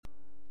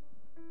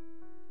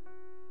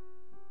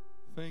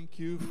thank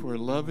you for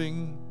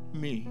loving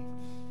me.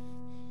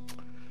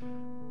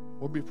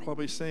 We'll be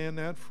probably saying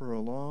that for a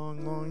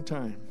long, long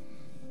time.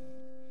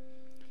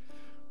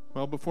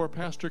 Well, before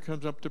Pastor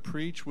comes up to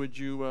preach, would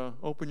you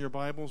open your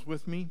Bibles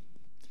with me?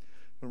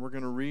 And we're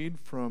going to read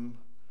from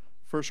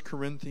 1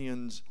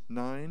 Corinthians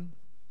 9,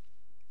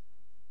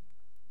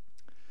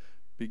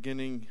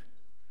 beginning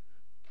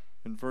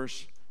in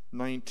verse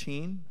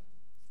 19.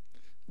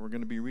 We're going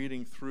to be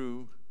reading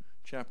through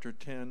chapter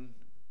 10,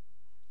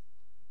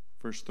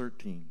 verse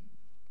 13.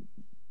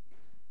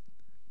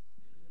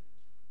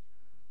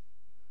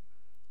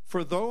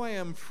 For though I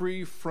am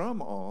free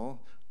from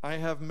all, I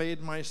have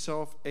made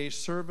myself a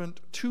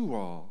servant to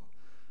all,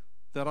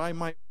 that I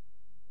might.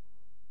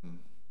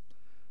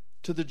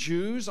 To the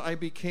Jews I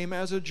became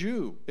as a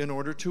Jew, in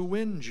order to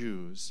win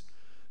Jews.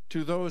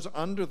 To those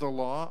under the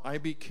law I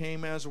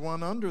became as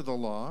one under the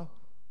law,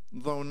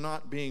 though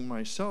not being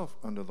myself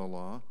under the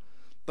law,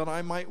 that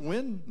I might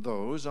win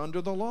those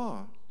under the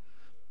law.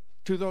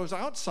 To those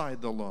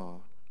outside the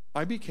law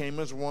I became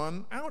as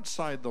one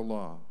outside the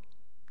law,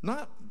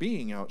 not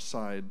being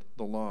outside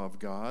the law of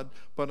God,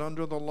 but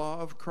under the law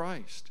of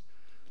Christ,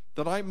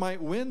 that I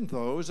might win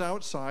those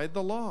outside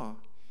the law.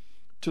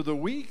 To the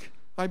weak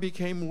I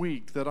became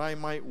weak, that I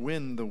might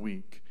win the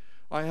weak.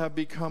 I have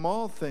become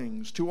all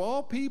things to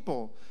all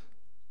people,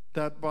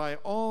 that by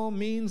all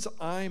means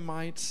I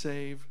might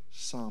save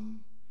some.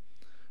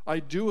 I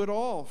do it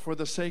all for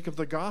the sake of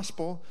the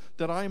gospel,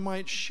 that I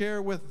might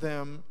share with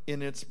them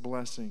in its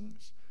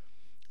blessings.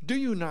 Do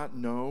you not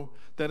know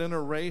that in a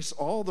race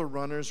all the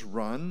runners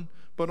run,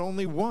 but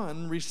only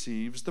one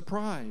receives the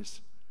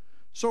prize?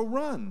 So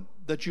run,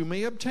 that you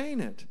may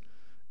obtain it.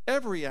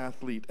 Every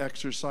athlete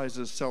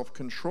exercises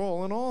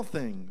self-control in all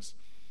things.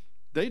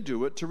 They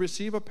do it to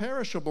receive a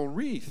perishable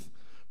wreath,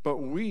 but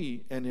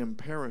we an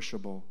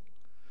imperishable.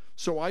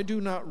 So I do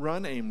not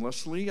run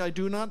aimlessly, I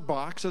do not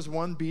box as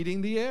one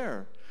beating the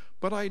air,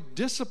 but I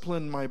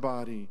discipline my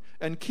body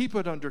and keep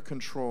it under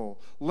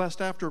control,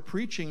 lest after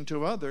preaching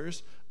to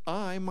others,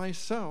 I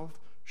myself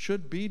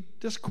should be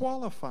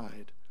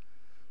disqualified.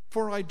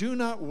 For I do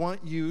not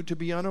want you to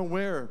be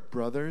unaware,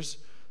 brothers,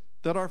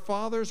 that our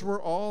fathers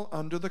were all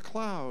under the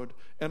cloud,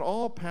 and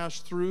all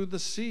passed through the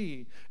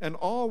sea, and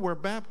all were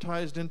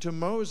baptized into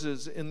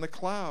Moses in the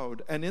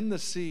cloud and in the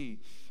sea,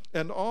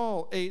 and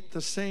all ate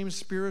the same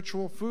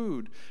spiritual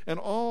food, and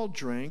all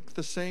drank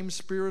the same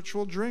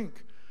spiritual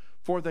drink.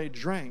 For they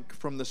drank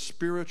from the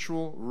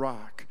spiritual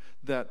rock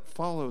that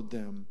followed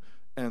them,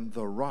 and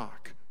the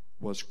rock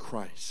was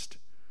Christ.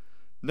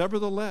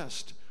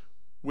 Nevertheless,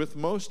 with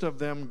most of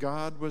them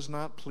God was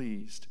not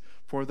pleased,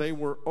 for they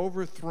were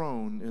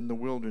overthrown in the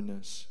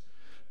wilderness.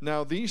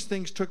 Now these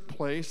things took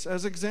place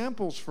as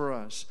examples for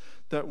us,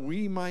 that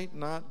we might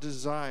not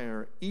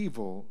desire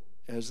evil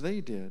as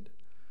they did.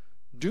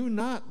 Do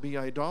not be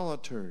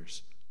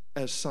idolaters,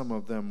 as some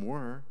of them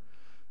were.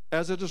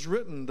 As it is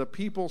written, the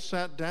people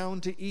sat down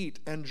to eat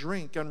and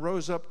drink and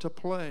rose up to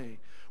play.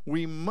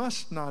 We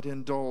must not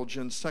indulge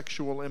in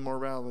sexual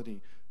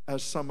immorality,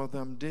 as some of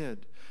them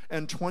did,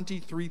 and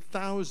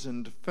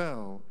 23,000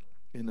 fell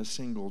in a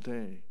single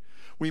day.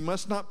 We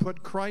must not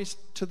put Christ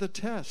to the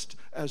test,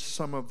 as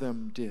some of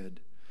them did,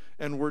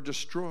 and were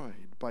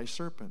destroyed by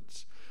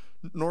serpents,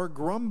 nor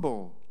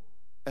grumble,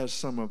 as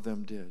some of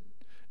them did,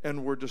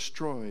 and were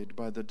destroyed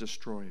by the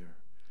destroyer.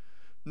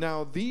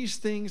 Now these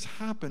things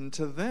happened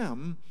to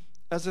them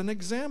as an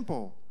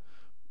example,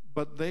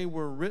 but they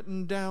were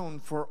written down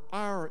for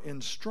our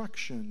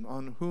instruction,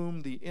 on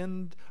whom the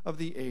end of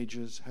the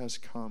ages has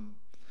come.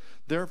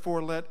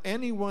 Therefore let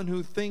anyone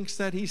who thinks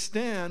that he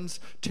stands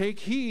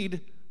take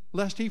heed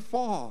lest he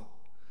fall.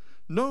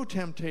 No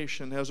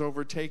temptation has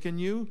overtaken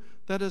you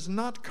that is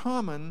not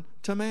common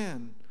to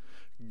man.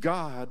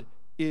 God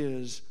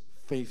is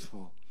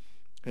faithful,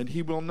 and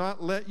he will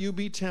not let you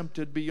be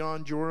tempted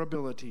beyond your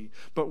ability.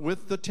 But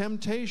with the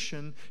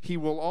temptation, he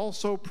will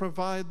also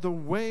provide the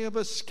way of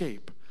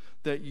escape,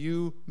 that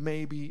you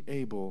may be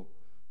able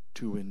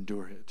to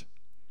endure it.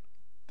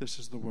 This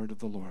is the word of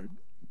the Lord.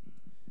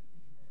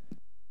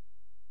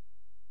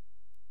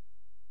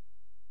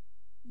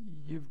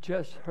 You've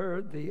just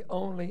heard the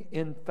only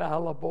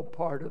infallible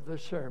part of the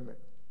sermon.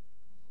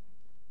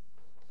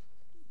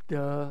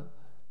 Duh.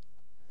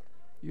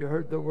 You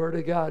heard the word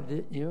of God,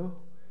 didn't you?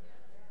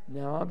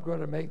 Now I'm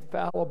going to make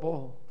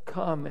fallible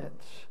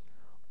comments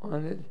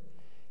on it,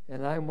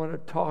 and I want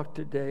to talk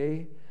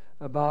today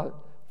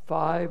about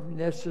 5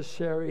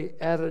 necessary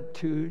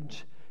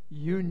attitudes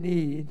you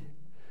need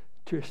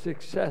to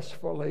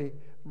successfully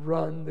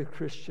run the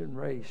Christian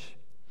race.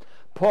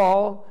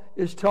 Paul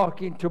is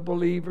talking to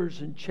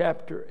believers in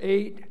chapter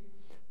 8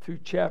 through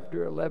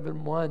chapter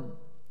 11:1.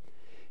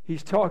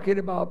 He's talking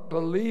about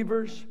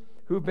believers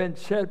who've been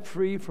set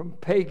free from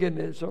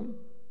paganism.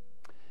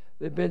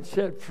 They've been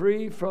set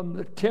free from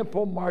the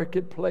temple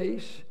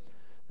marketplace.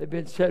 They've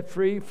been set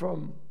free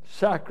from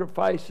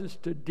sacrifices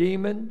to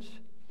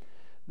demons.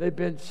 They've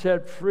been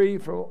set free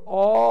from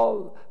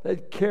all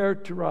that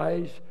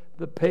characterized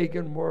the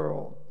pagan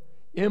world.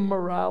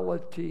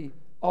 Immorality,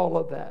 all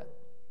of that.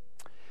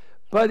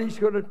 But he's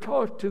going to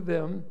talk to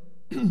them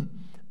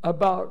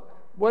about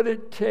what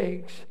it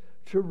takes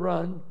to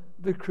run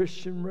the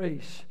Christian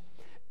race.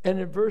 And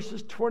in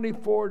verses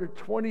 24 to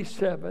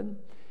 27,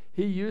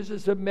 he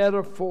uses a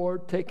metaphor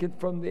taken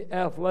from the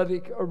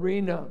athletic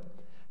arena,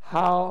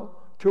 how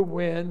to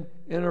win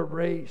in a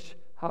race,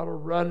 how to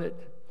run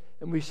it.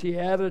 And we see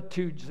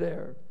attitudes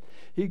there.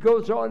 He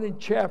goes on in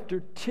chapter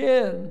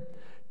 10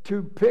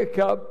 to pick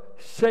up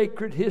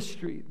sacred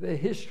history, the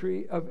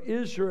history of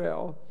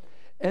Israel,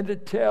 and to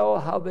tell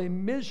how they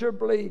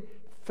miserably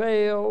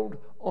failed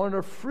on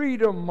a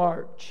freedom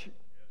march.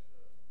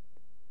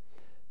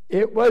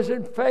 It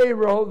wasn't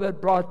Pharaoh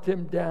that brought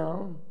them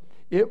down.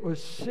 It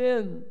was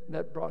sin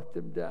that brought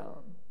them down.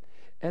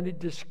 And he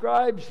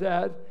describes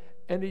that,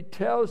 and he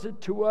tells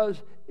it to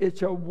us.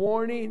 It's a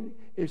warning.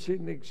 It's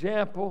an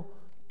example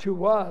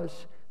to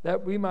us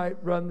that we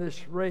might run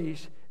this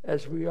race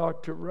as we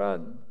ought to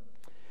run.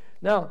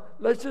 Now,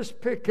 let's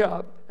just pick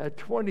up at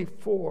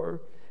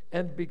 24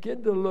 and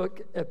begin to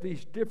look at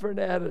these different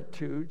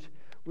attitudes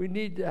we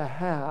need to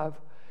have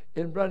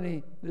in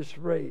running this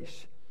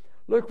race.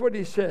 Look what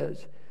he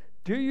says.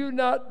 Do you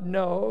not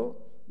know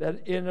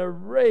that in a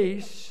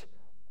race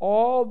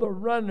all the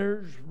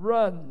runners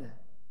run,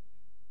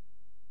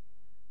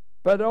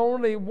 but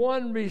only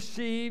one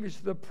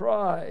receives the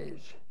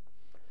prize?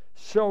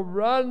 So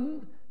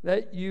run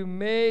that you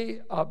may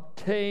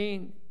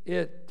obtain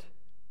it.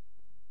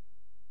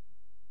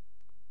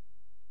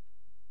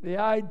 The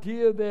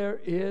idea there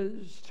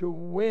is to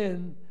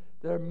win,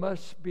 there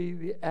must be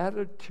the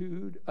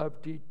attitude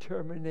of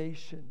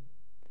determination.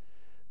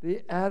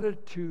 The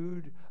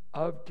attitude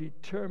of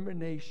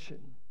determination.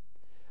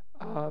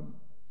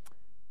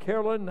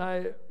 Carolyn and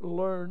I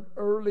learned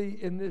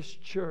early in this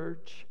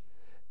church,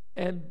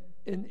 and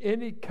in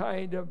any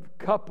kind of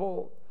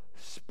couple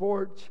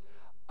sports,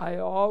 I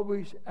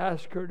always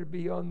ask her to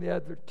be on the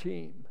other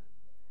team.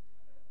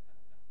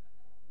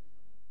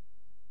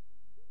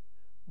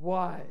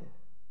 Why?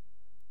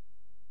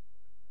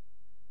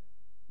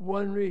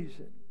 One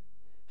reason.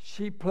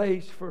 She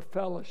plays for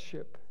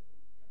fellowship.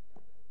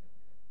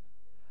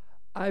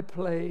 I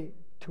play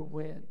to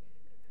win.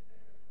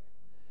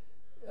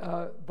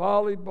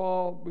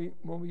 Volleyball,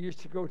 when we used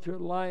to go to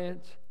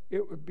Alliance,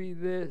 it would be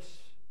this.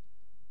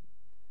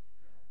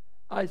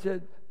 I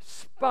said,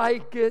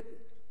 spike it,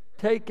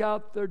 take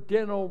out their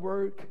dental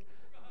work,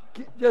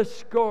 just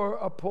score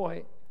a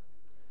point.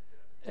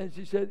 And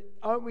she said,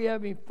 aren't we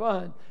having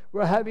fun?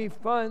 We're having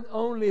fun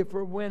only if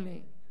we're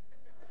winning.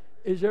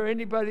 Is there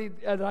anybody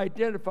that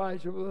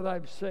identifies with what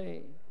I'm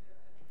saying?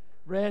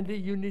 Randy,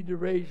 you need to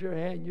raise your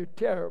hand. You're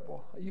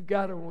terrible. You've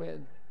got to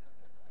win.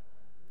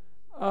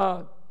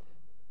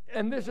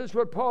 And this is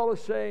what Paul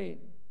is saying.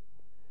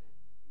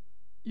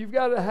 You've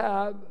got to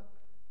have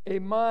a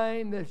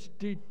mind that's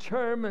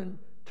determined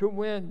to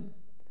win.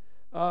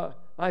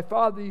 My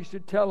father used to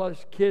tell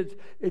us kids,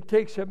 it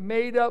takes a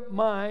made-up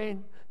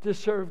mind to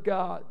serve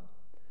God.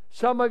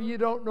 Some of you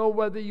don't know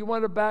whether you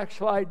want to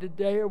backslide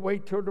today or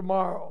wait till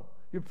tomorrow.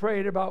 You're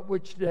praying about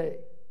which day.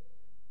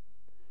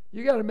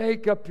 You got to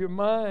make up your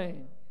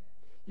mind.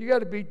 You got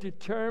to be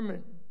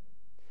determined.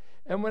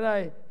 And when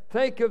I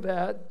think of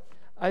that,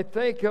 I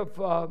think of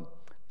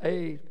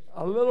a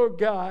little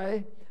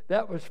guy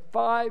that was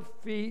 5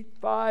 feet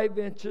 5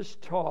 inches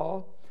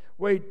tall,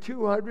 weighed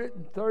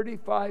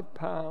 235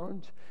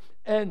 pounds,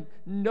 and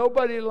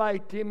nobody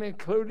liked him,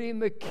 including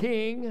the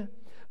king.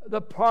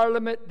 The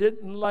parliament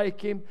didn't like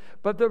him,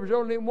 but there was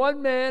only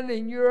one man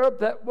in Europe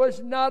that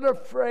was not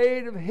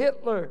afraid of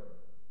Hitler.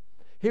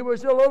 He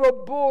was a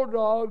little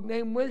bulldog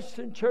named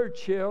Winston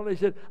Churchill. He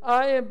said,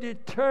 I am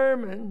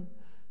determined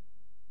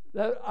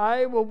that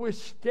I will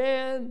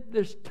withstand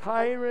this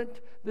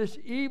tyrant, this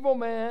evil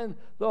man.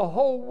 The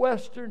whole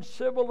Western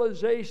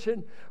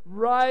civilization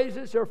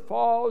rises or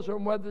falls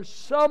on whether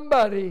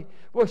somebody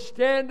will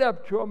stand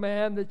up to a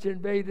man that's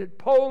invaded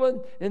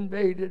Poland,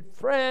 invaded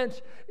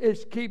France,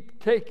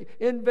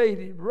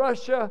 invaded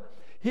Russia.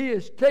 He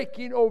is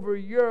taking over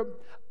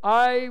Europe.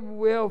 I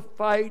will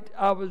fight.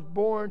 I was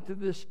born to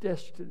this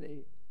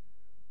destiny.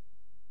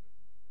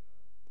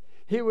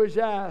 He was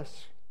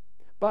asked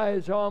by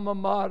his alma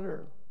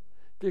mater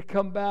to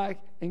come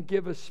back and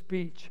give a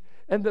speech.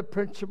 And the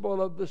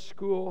principal of the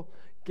school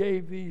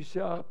gave these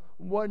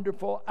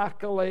wonderful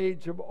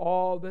accolades of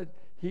all that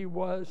he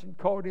was and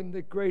called him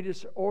the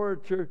greatest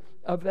orator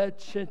of that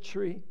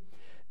century.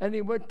 And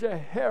he went to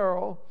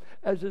Harrow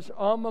as his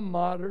alma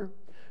mater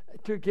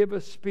to give a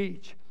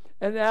speech.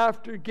 And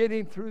after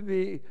getting through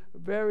the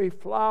very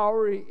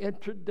flowery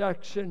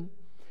introduction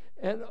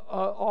and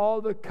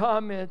all the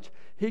comments,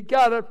 he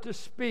got up to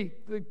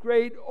speak, the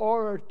great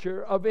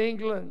orator of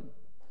England,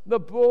 the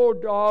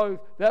bulldog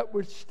that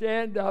would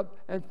stand up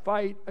and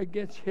fight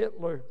against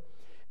Hitler.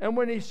 And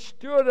when he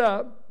stood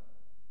up,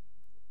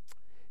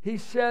 he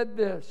said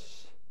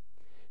this,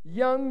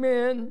 young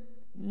men,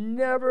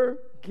 never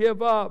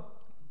give up.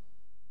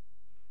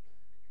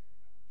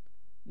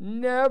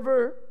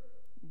 Never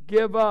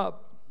give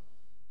up.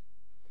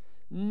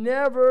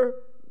 Never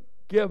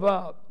give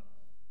up.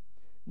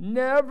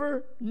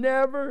 Never,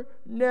 never,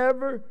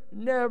 never,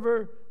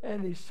 never.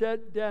 And he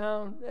sat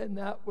down, and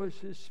that was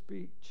his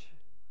speech.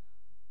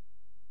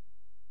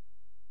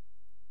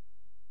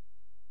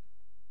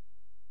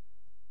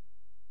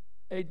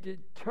 A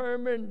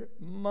determined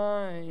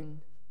mind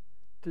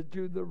to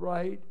do the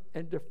right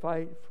and to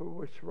fight for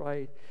what's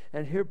right.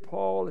 And here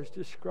Paul is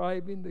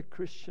describing the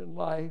Christian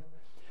life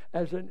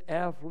as an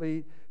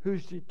athlete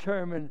who's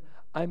determined,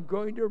 I'm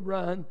going to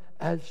run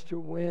as to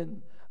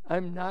win.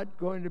 I'm not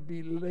going to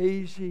be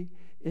lazy,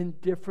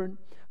 indifferent.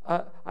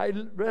 I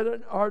read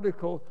an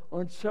article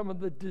on some of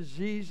the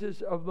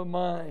diseases of the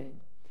mind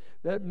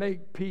that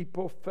make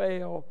people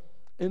fail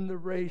in the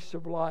race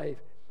of life.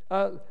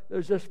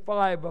 There's just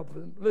 5 of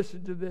them.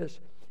 Listen to this.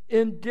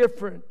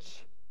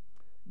 Indifference,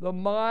 the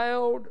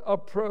mild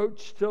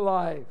approach to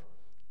life.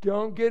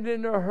 Don't get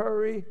in a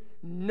hurry.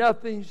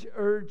 Nothing's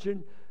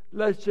urgent.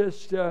 Let's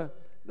just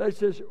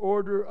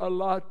order a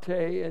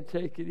latte and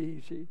take it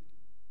easy.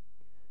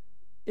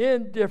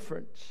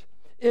 Indifference,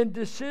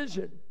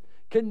 indecision,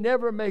 can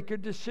never make a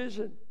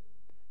decision,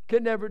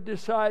 can never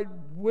decide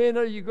when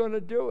are you going to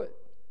do it.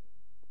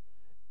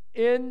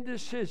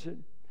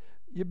 Indecision.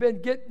 You've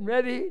been getting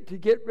ready to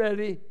get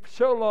ready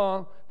so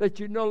long that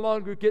you no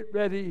longer get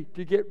ready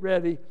to get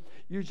ready.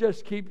 You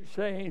just keep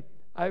saying,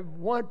 I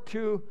want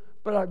to,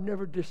 but I've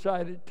never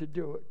decided to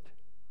do it.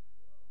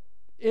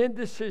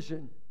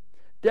 Indecision.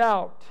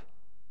 Doubt.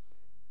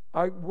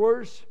 Our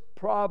worst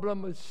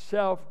problem is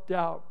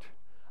self-doubt.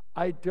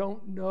 I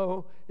don't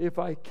know if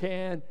I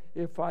can,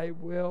 if I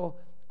will.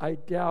 I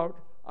doubt.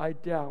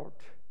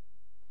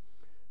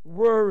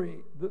 Worry,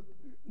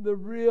 the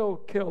real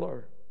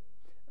killer.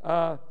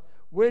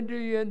 When do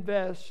you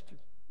invest?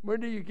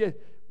 When do you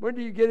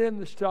get in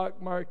the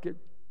stock market?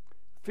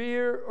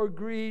 Fear or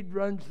greed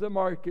runs the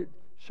market.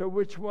 So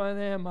which one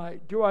am I?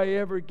 Do I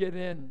ever get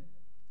in?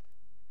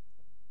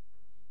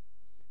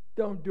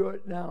 Don't do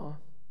it now.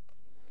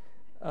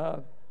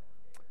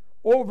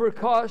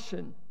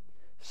 Overcaution.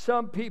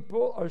 Some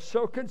people are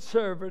so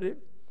conservative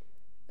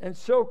and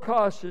so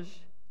cautious,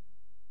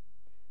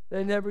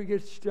 they never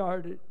get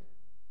started.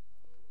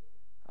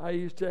 I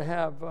used to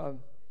have a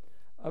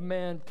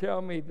man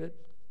tell me that,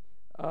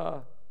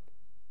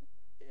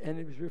 and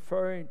he was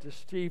referring to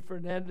Steve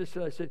Fernandez,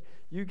 and I said,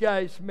 you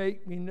guys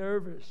make me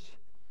nervous.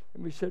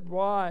 And we said,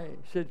 why?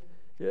 He said,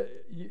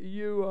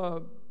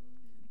 you're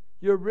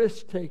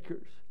risk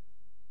takers.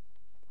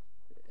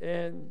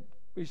 And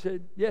we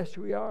said, yes,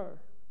 we are.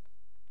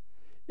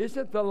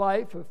 Isn't the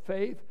life of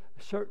faith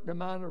a certain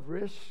amount of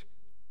risk?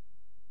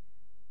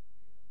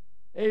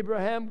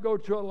 Abraham, go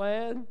to a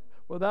land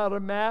without a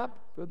map,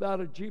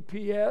 without a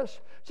GPS.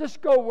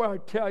 Just go where I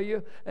tell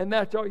you, and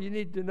that's all you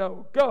need to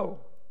know. Go.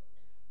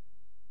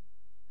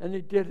 And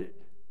he did it.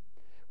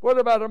 What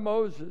about a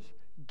Moses?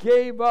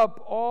 Gave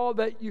up all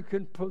that you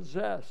can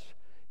possess.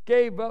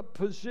 Gave up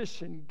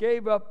position,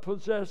 gave up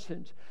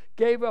possessions,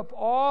 gave up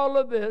all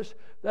of this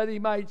that he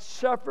might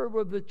suffer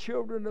with the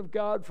children of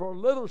God for a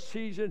little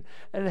season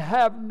and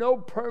have no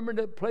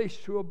permanent place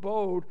to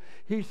abode.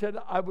 He said,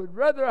 I would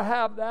rather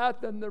have that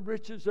than the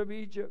riches of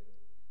Egypt.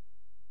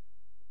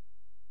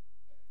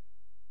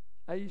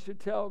 I used to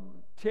tell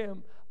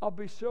Tim, I'll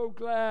be so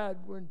glad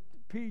when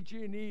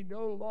PG&E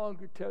no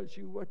longer tells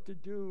you what to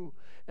do,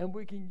 and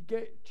we can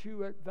get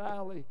you at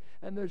Valley,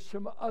 and there's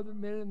some other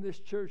men in this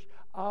church.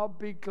 I'll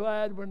be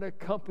glad when a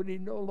company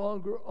no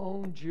longer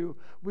owns you.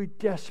 We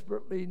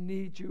desperately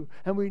need you,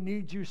 and we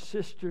need you,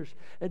 sisters.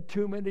 And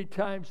too many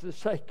times the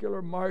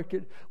secular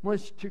market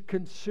wants to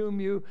consume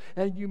you,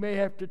 and you may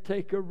have to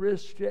take a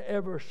risk to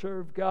ever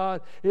serve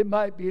God. It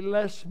might be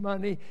less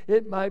money,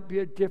 it might be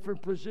a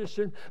different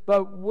position,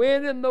 but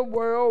when in the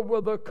world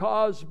will the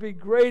cause be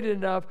great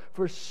enough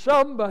for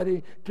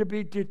somebody to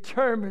be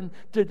determined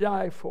to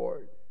die for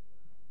it?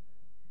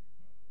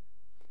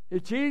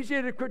 It's easy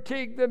to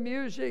critique the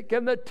music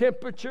and the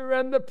temperature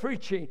and the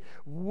preaching.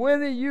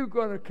 When are you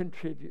going to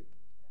contribute?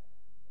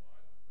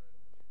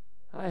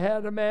 I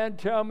had a man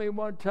tell me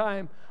one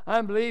time,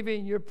 I'm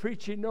leaving, your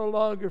preaching no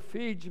longer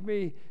feeds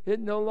me. It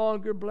no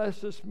longer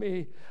blesses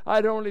me.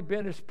 I'd only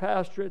been his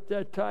pastor at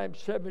that time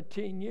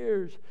 17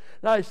 years.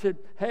 And I said,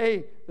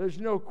 hey, there's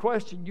no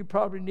question, you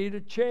probably need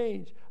a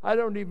change. I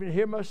don't even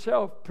hear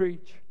myself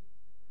preach.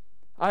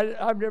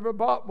 I've never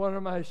bought one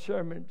of my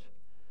sermons.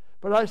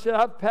 But I said,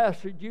 I've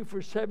pastored you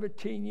for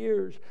 17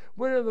 years.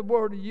 When in the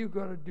world are you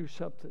going to do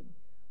something?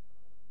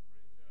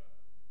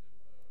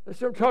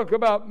 Let's not talk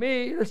about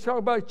me. Let's talk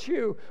about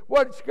you.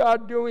 What's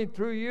God doing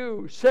through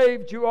you?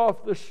 Saved you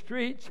off the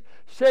streets.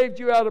 Saved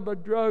you out of a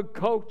drug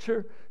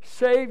culture.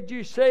 Saved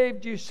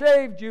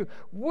you.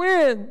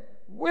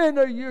 When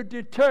are you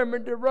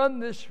determined to run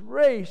this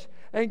race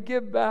and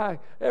give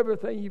back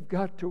everything you've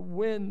got to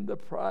win the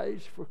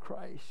prize for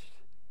Christ?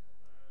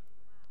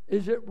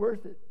 Is it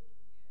worth it?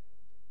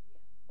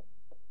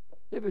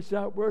 If it's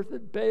not worth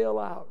it, bail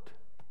out.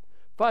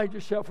 Find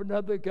yourself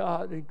another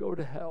God and go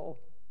to hell.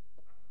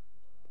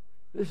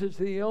 This is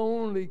the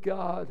only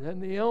God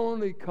and the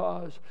only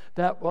cause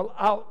that will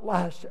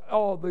outlast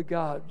all the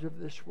gods of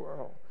this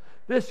world.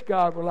 This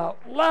God will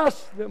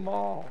outlast them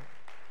all.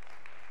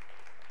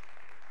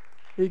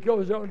 He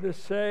goes on to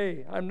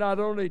say, I'm not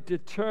only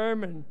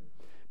determined,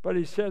 but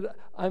he said,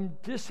 I'm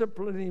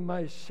disciplining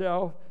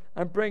myself.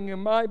 I'm bringing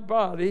my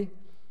body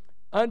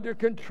under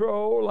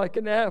control like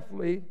an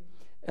athlete,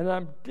 and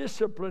I'm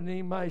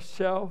disciplining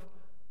myself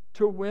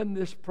to win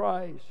this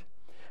prize.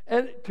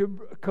 And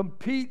to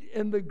compete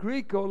in the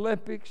Greek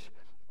Olympics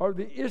or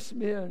the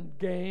Isthmian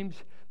Games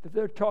that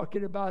they're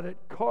talking about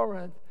at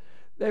Corinth,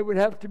 they would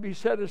have to be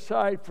set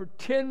aside for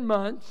 10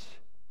 months.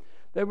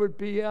 They would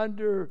be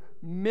under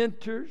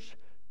mentors,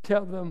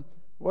 tell them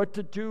what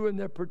to do in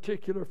their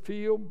particular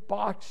field,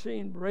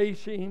 boxing,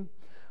 racing,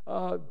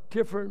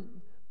 different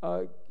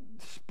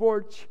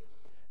sports.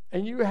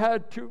 And you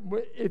had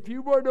to, if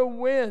you were to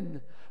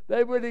win,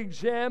 they would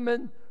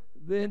examine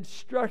the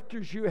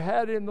instructors you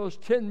had in those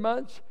 10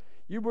 months.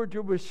 You were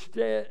to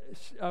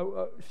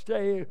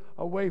stay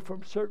away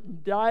from certain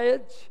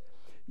diets.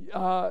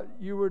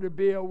 You were to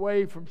be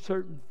away from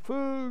certain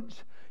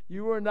foods.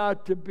 You were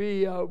not to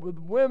be with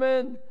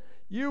women.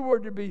 You were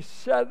to be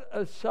set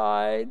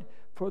aside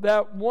for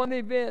that one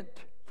event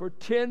for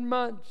 10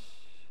 months.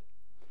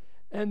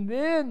 And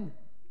then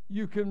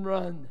you can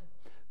run.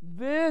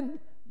 Then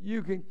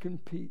you can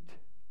compete.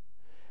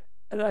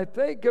 And I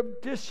think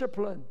of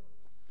discipline.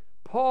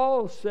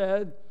 Paul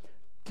said,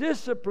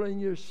 discipline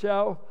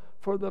yourself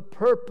for the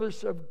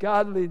purpose of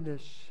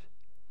godliness.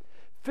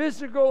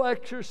 Physical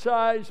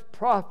exercise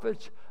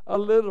profits a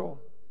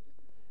little.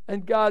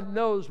 And God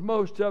knows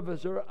most of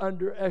us are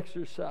under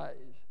exercise.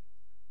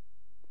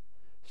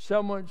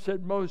 Someone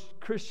said most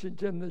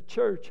Christians in the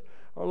church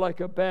are like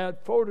a bad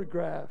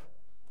photograph.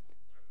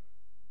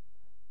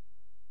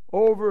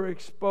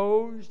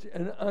 Overexposed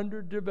and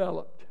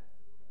underdeveloped.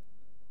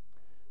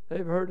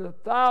 They've heard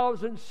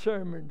 1,000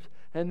 sermons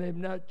and they've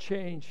not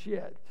changed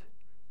yet.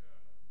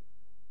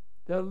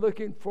 They're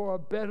looking for a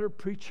better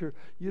preacher.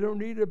 You don't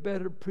need a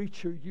better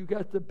preacher. You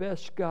got the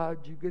best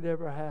God you could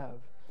ever have.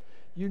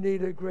 You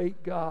need a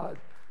great God,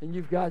 and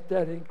you've got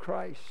that in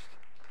Christ.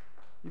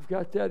 You've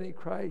got that in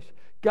Christ.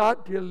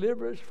 God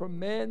delivers from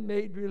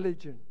man-made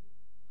religion.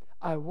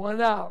 I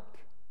won out.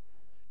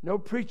 No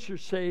preacher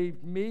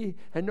saved me,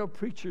 and no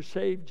preacher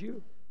saved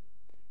you.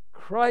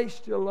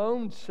 Christ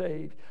alone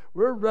saved.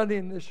 We're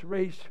running this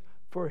race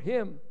for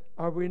Him,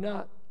 are we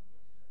not?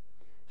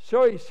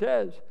 So he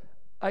says,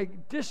 I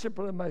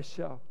discipline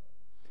myself.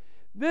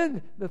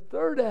 Then the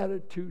third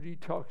attitude he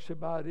talks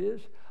about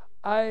is,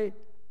 I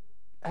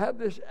have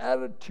this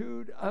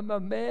attitude, I'm a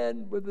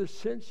man with a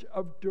sense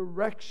of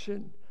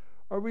direction,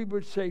 or we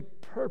would say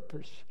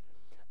purpose.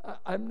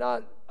 I'm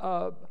not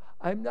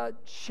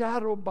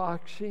shadow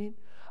boxing.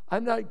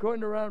 I'm not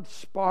going around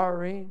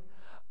sparring.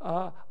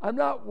 I'm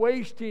not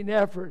wasting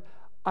effort.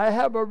 I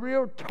have a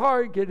real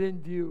target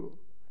in view.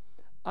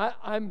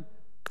 I'm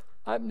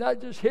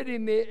not just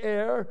hitting the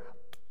air.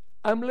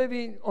 I'm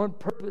living on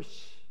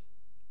purpose.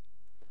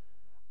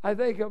 I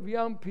think of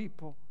young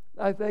people.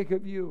 I think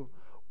of you.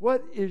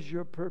 What is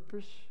your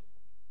purpose?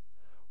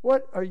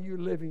 What are you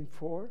living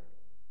for?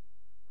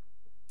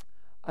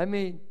 I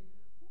mean,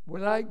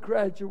 when I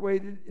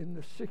graduated in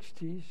the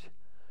 60s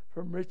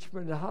from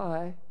Richmond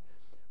High,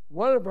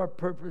 one of our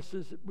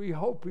purposes, we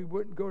hoped we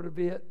wouldn't go to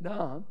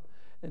Vietnam,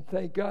 and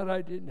thank God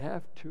I didn't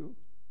have to.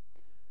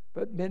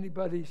 But many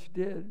buddies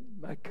did.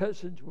 My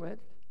cousins went.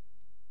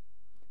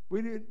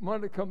 We didn't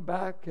want to come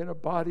back in a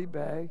body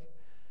bag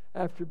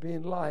after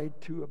being lied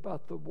to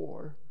about the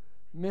war,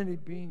 many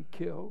being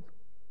killed.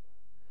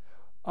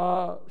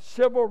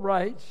 Civil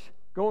rights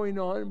going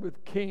on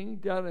with King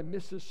down in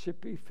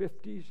Mississippi,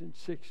 50s and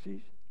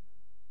 60s.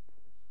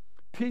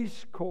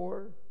 Peace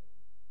Corps,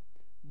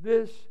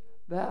 this,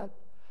 that.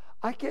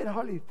 I can't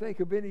hardly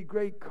think of any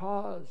great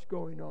cause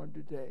going on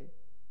today.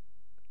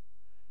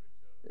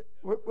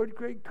 What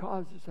great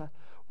cause is that?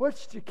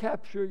 What's to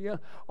capture young?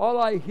 All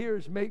I hear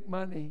is make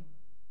money.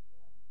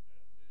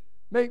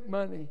 Make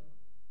money.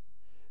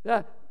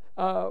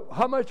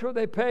 How much will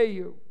they pay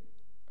you?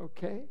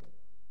 Okay.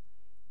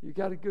 You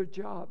got a good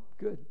job.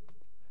 Good.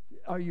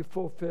 Are you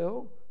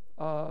fulfilled?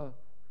 No.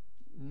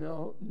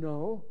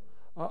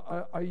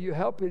 Are you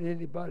helping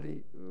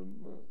anybody?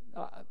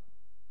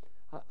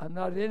 I'm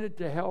not in it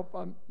to help.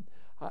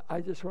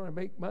 I just want to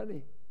make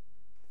money.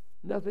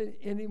 Nothing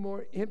any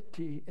more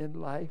empty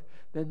in life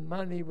than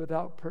money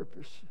without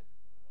purpose.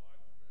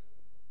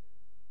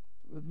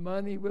 With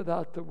money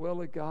without the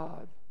will of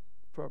God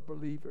for a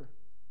believer.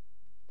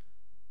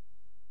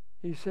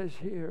 He says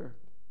here,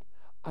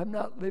 I'm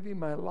not living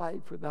my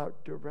life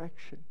without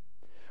direction.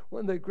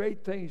 One of the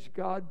great things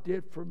God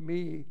did for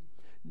me,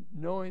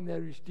 knowing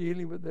that He's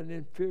dealing with an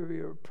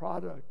inferior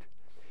product,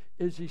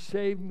 is He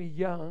saved me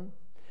young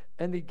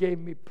and He gave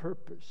me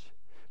purpose.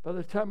 By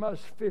the time I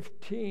was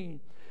 15,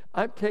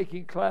 I'm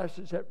taking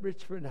classes at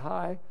Richmond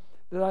High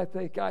that I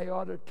think I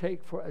ought to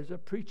take for as a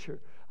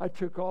preacher. I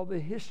took all the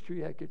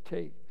history I could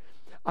take.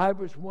 I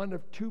was one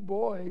of 2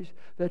 boys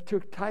that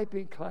took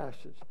typing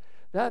classes.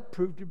 That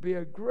proved to be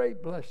a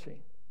great blessing.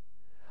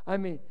 I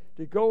mean,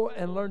 to go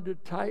and learn to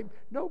type,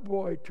 no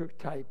boy took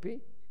typing.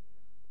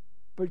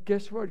 But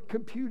guess what?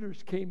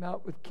 Computers came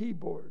out with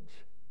keyboards.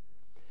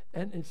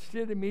 And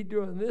instead of me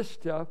doing this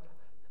stuff,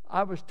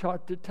 I was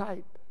taught to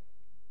type.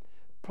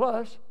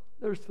 Plus,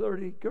 there's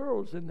 30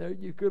 girls in there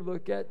you could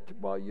look at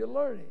while you're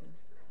learning.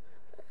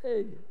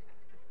 Hey,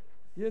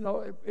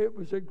 it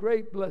was a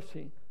great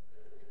blessing.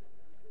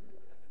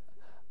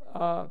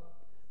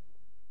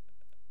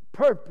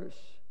 Purpose.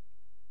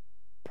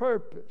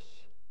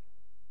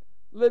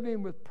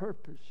 Living with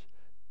purpose.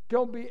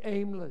 Don't be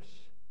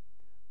aimless.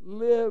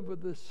 Live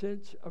with a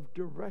sense of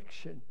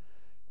direction.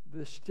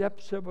 The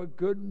steps of a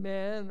good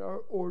man are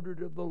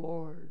ordered of the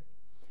Lord.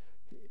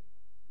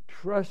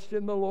 Trust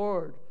in the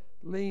Lord.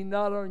 Lean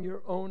not on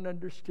your own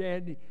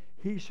understanding.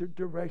 He should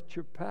direct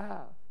your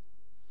path.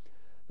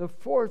 The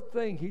fourth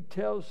thing he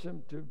tells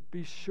them to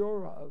be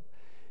sure of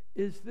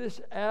is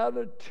this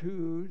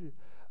attitude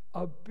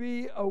of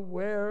be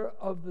aware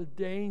of the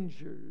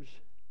dangers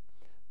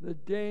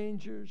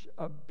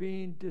of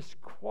being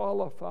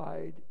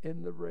disqualified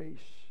in the race.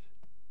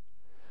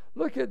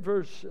 Look at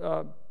verse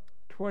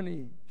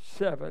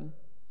 27.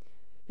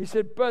 He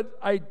said, but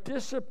I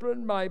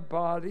discipline my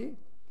body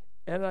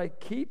and I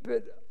keep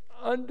it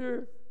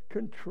under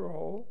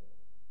control,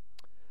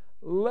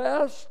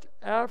 lest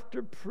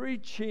after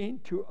preaching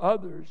to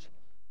others,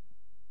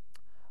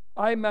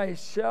 I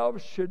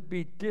myself should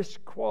be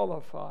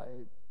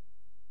disqualified.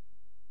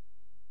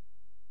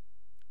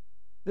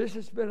 This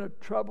has been a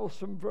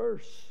troublesome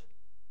verse.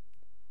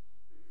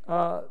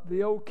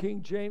 The old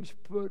King James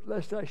put,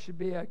 lest I should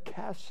be a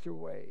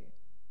castaway.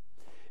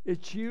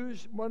 It's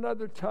used one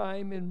other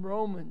time in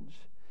Romans,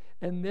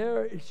 and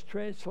there it's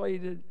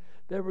translated,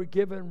 they were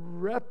given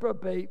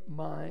reprobate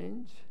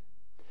minds.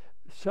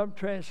 Some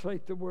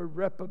translate the word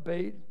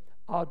reprobate,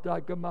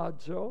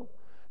 adagamazo.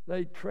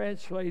 They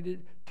translate it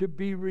to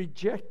be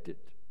rejected.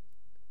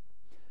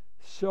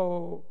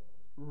 So,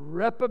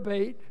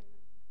 reprobate,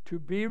 to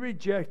be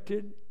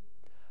rejected,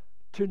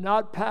 to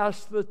not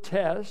pass the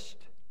test.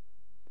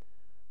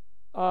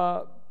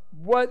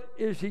 What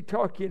is he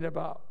talking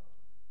about?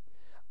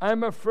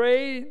 I'm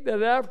afraid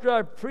that after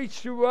I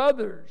preach to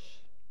others,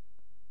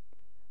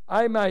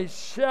 I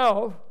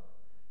myself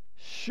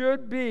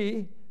should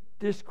be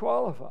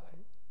disqualified.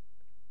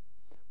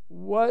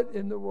 What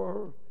in the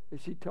world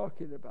is he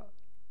talking about?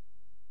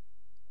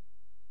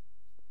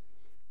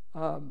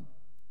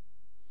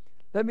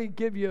 Let me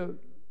give you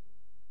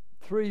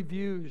 3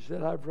 views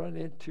that I've run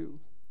into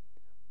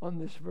on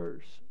this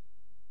verse.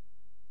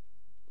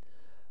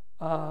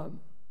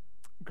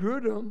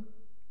 Grudem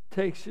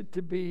takes it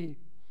to be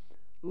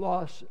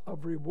loss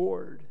of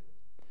reward,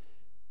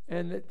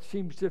 and it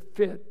seems to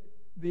fit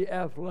the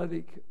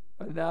athletic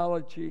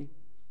analogy.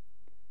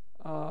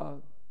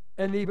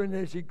 And even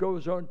as he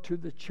goes on to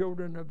the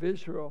children of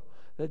Israel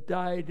that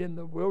died in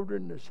the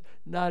wilderness,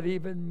 not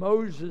even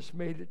Moses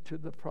made it to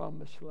the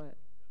promised land.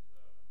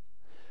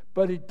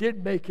 But he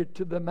did make it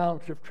to the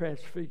Mount of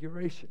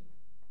Transfiguration.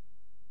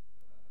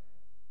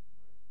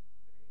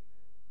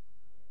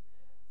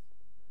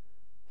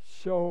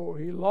 So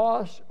he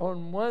lost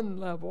on one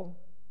level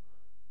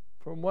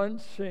from one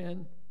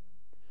sin.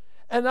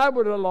 And I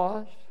would have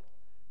lost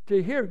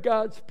to hear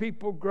God's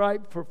people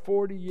gripe for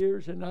 40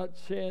 years and not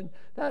sin.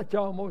 That's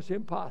almost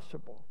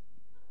impossible.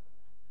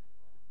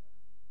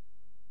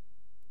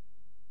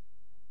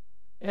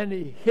 And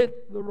he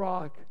hit the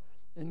rock,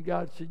 and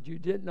God said, you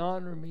didn't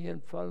honor me in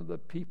front of the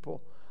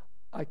people.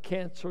 I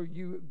cancel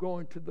you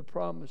going to the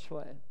promised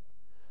land.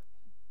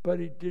 But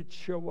he did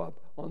show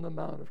up on the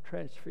Mount of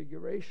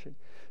Transfiguration.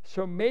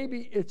 So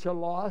maybe it's a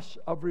loss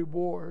of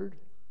reward,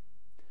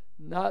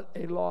 not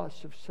a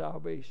loss of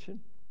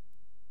salvation.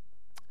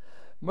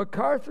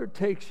 MacArthur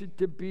takes it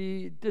to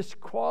be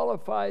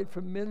disqualified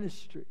from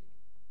ministry.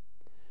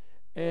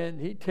 And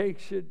he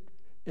takes it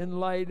in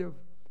light of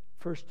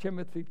 1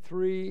 Timothy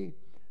 3,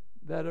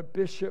 that a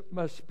bishop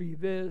must be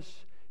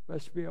this,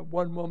 must be a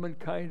one-woman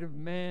kind of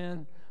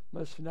man,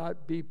 must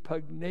not be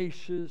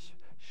pugnacious,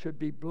 should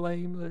be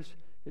blameless.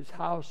 His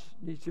house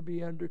needs to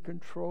be under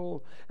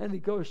control. And he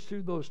goes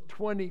through those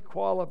 20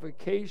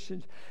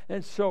 qualifications.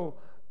 And so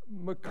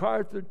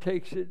MacArthur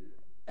takes it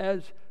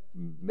as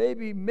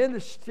maybe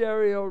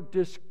ministerial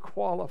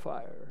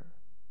disqualifier.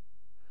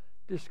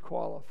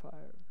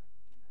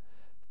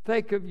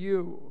 Think of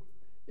you.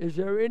 Is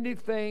there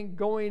anything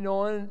going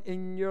on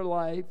in your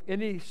life,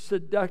 any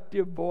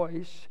seductive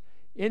voice,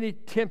 any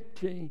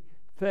tempting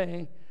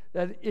thing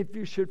that if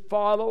you should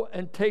follow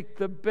and take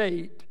the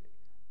bait,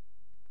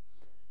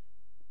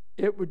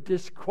 it would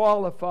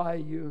disqualify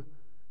you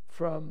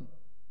from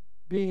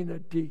being a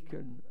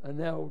deacon, an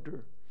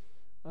elder,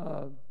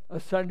 a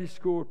Sunday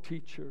school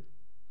teacher?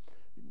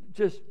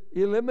 Just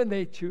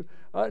eliminate you,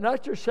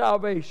 not your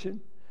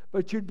salvation,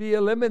 but you'd be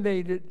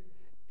eliminated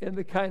in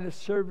the kind of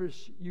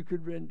service you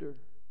could render.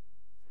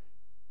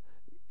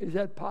 Is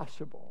that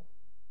possible?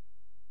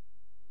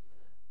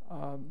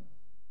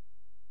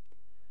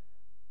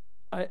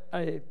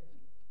 I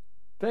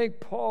think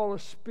Paul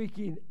is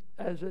speaking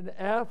as an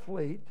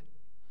athlete.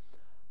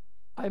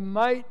 I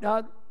might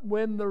not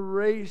win the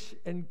race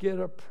and get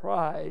a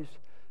prize,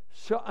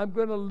 So I'm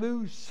going to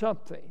lose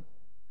something.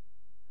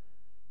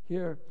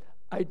 Here,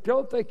 I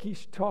don't think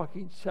he's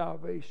talking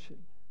salvation.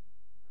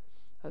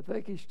 I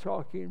think he's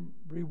talking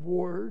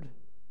reward.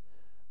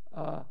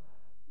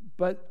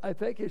 But I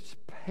think it's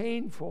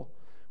painful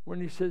when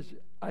he says,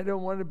 I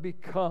don't want to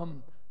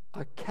become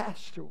a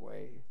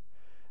castaway.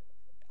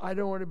 I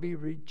don't want to be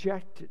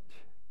rejected.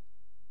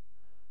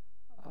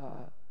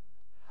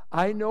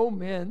 I know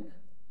men,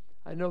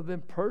 I know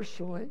them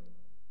personally,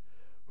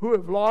 who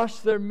have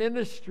lost their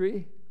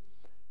ministry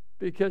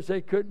because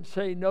they couldn't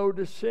say no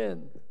to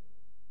sin.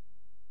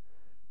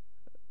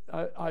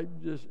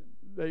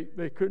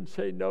 They couldn't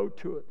say no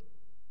to it.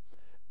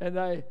 And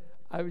I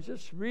was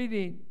just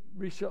reading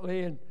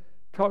recently and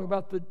talking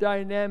about the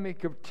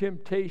dynamic of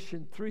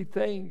temptation. 3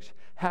 things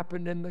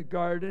happened in the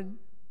garden.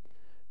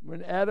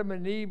 When Adam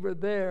and Eve were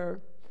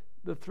there,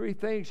 the 3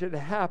 things that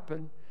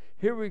happened.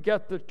 Here we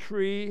got the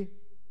tree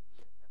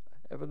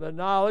of the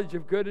knowledge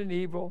of good and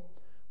evil.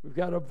 We've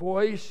got a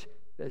voice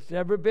that's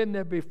never been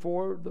there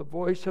before, the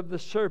voice of the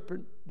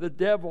serpent, the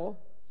devil.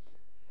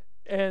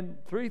 And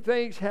 3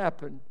 things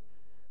happened.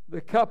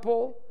 The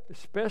couple,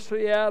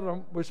 especially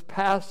Adam, was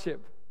passive.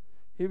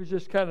 He was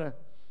just kind of,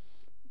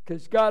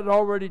 because God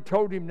already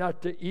told him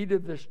not to eat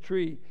of this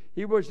tree.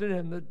 He wasn't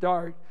in the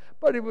dark,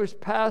 but he was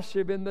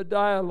passive in the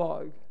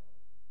dialogue.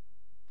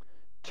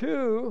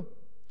 2,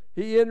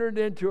 he entered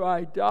into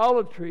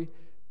idolatry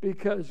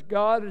because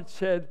God had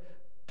said,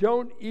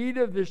 don't eat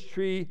of this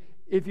tree.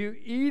 If you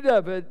eat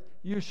of it,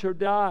 you shall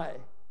die.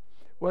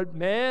 What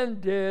man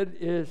did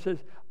is says,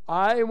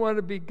 I want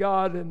to be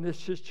God in this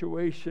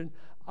situation.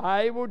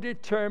 I will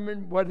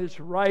determine what is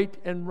right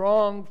and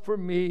wrong for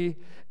me,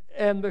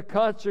 and the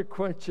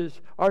consequences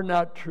are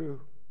not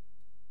true.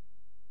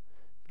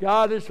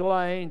 God is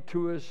lying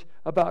to us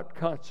about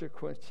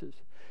consequences.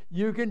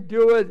 You can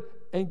do it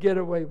and get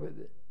away with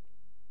it.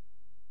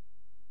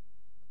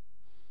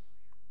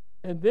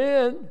 And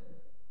then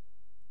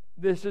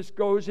this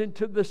goes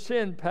into the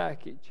sin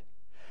package.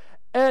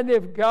 And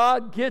if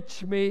God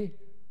gets me,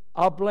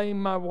 I'll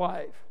blame my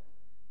wife.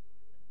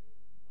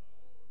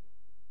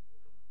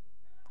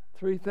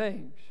 3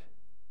 things.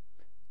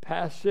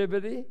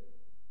 Passivity,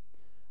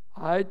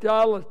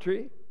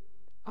 idolatry,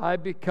 I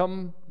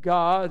become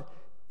God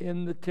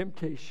in the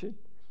temptation.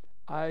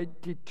 I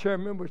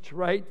determine what's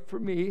right for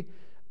me.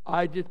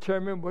 I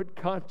determine what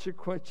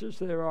consequences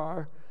there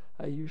are.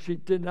 I usually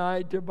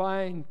deny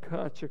divine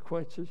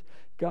consequences.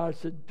 God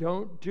said,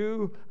 don't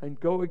do and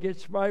go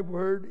against my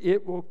word.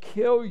 It will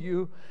kill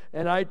you.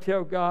 And I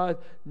tell God,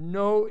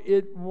 no,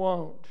 it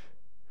won't.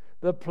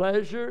 The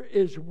pleasure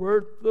is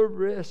worth the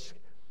risk.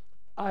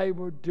 I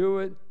will do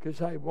it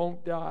because I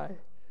won't die.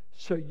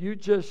 So you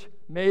just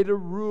made a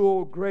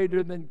rule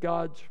greater than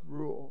God's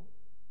rule.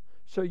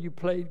 So you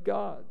played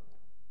God.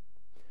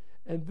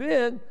 And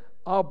then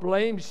I'll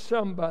blame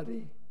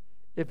somebody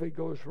if it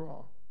goes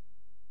wrong.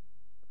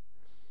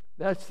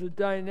 That's the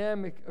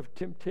dynamic of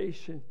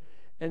temptation.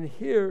 And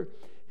here,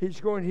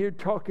 he's going here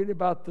talking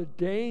about the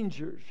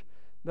dangers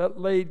that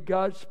laid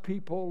God's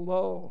people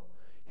low.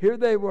 Here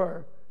they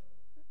were,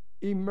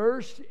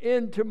 immersed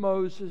into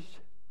Moses,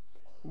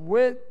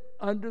 went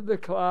under the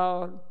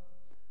cloud,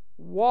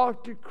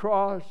 walked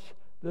across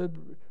the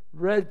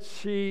Red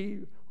Sea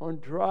on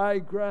dry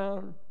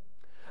ground.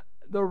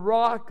 The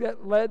rock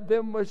that led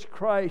them was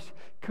Christ.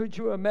 Could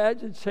you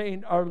imagine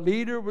saying our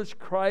leader was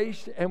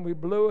Christ and we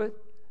blew it?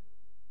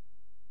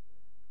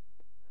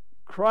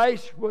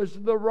 Christ was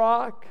the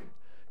rock.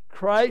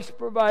 Christ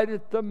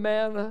provided the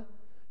manna.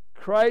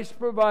 Christ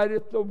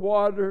provided the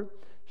water,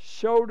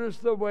 showed us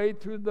the way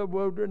through the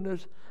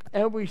wilderness,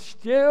 and we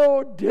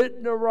still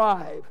didn't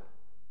arrive.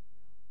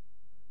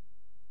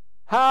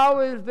 How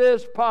is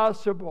this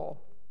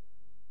possible?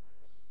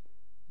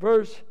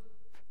 Verse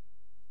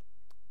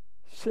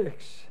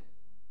 6.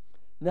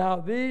 Now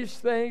these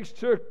things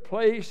took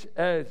place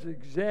as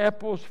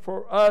examples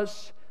for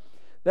us,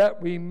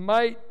 that we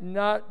might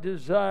not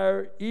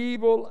desire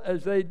evil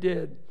as they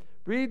did.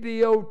 Read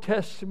the Old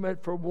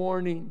Testament for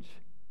warnings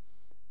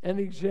and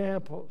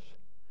examples.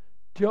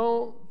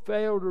 Don't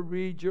fail to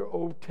read your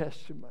Old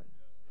Testament.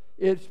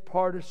 It's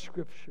part of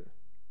Scripture.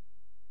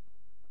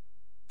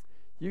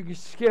 You can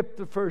skip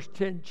the first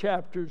 10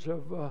 chapters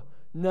of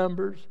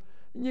Numbers,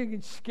 and you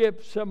can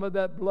skip some of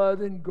that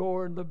blood and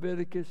gore in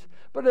Leviticus,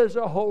 but as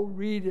a whole,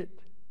 read it.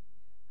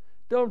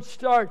 Don't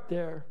start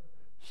there.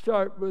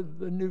 Start with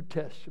the New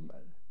Testament.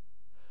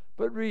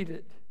 But read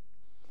it.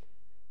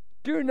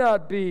 Do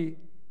not be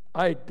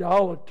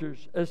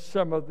idolaters, as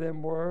some of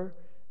them were,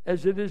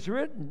 as it is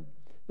written.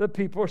 The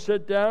people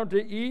sat down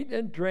to eat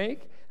and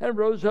drink and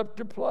rose up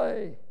to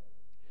play.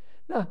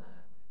 Now,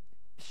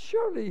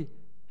 surely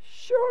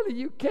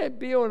you can't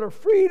be on a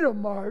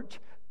freedom march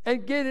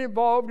and get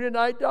involved in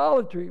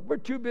idolatry. We're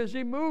too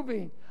busy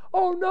moving.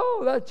 Oh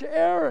no, that's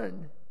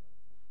Aaron.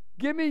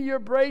 Give me your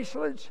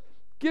bracelets,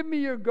 give me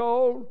your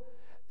gold,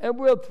 and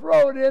we'll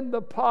throw it in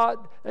the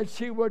pot and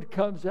see what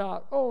comes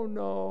out. Oh,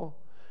 no.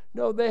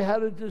 No, they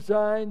had a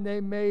design. They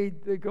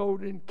made the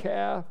golden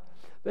calf.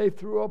 They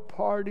threw a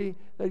party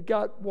that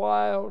got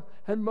wild,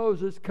 and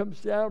Moses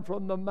comes down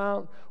from the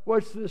mount.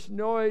 What's this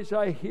noise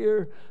I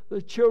hear?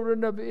 The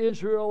children of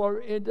Israel are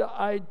into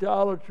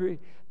idolatry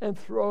and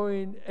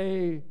throwing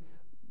a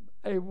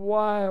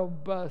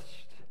wild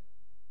bust.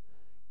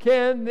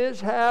 Can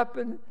this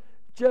happen?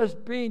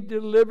 Just being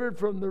delivered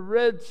from the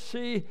Red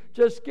Sea,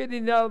 just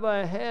getting out of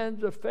the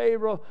hands of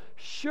Pharaoh.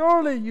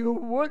 Surely you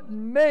wouldn't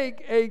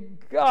make a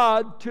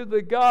god to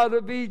the God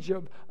of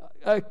Egypt,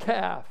 a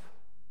calf.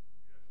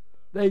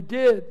 They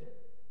did.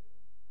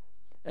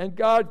 And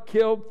God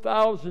killed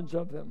thousands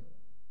of them.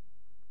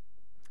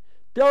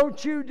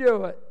 Don't you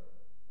do it.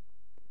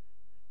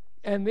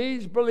 And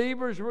these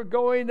believers were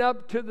going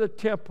up to the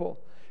temple,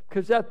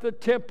 because at the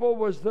temple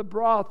was the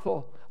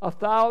brothel,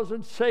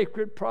 1,000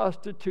 sacred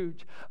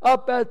prostitutes.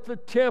 Up at the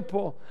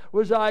temple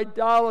was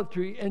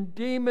idolatry and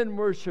demon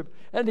worship.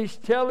 And he's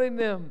telling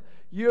them,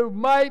 you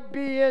might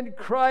be in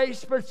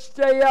Christ, but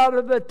stay out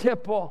of the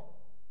temple.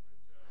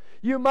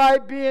 You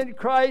might be in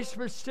Christ,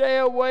 but stay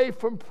away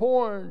from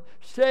porn.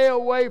 Stay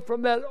away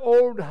from that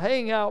old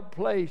hangout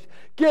place.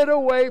 Get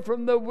away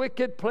from the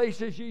wicked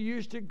places you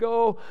used to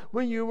go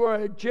when you were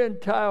a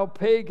Gentile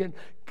pagan.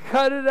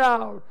 Cut it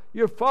out.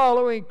 You're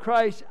following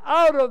Christ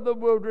out of the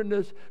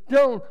wilderness.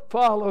 Don't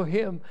follow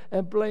him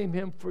and blame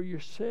him for your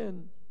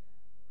sin.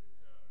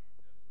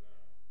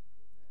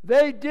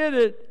 They did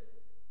it.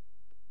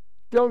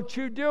 Don't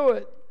you do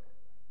it.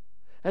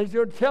 And he's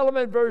going to tell them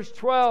in verse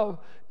 12,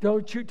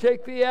 don't you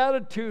take the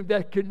attitude,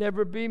 that could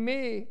never be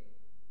me.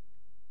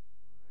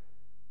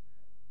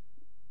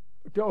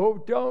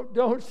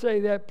 Don't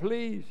say that,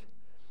 please.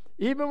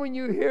 Even when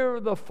you hear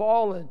of the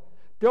fallen,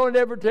 don't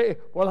ever say,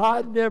 well,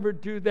 I'd never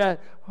do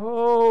that.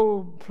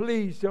 Oh,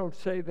 please don't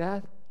say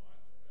that.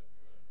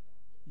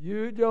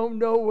 You don't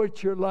know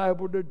what you're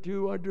liable to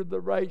do under the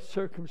right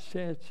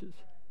circumstances.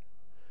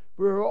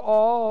 We're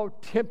all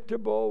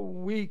temptable,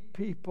 weak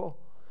people.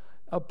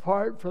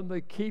 Apart from the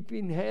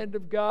keeping hand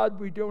of God,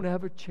 we don't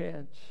have a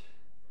chance.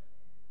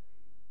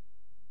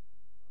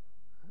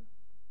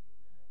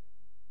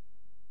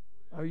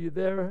 Are you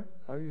there?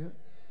 Are you?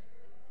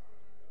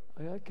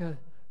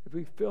 If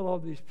we fill all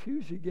these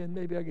pews again,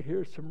 maybe I can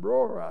hear some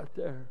roar out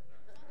there.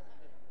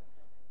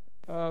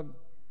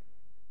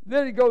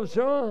 Then he goes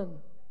on.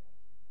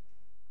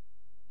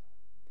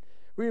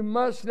 We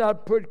must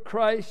not put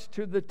Christ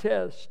to the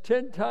test.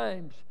 10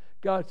 times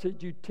God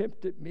said, you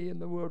tempted me in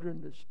the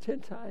wilderness. 10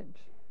 times.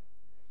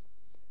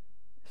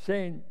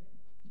 Saying,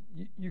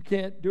 you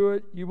can't do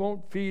it. You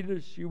won't feed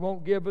us. You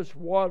won't give us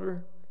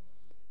water.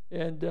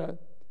 And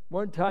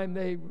one time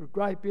they were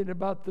griping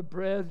about the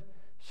bread,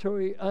 so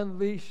he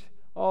unleashed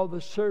all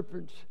the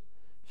serpents.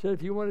 Said,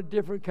 if you want a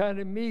different kind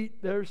of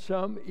meat, there's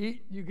some.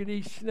 Eat. You can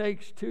eat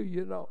snakes too,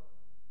 you know.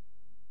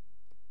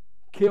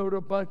 Killed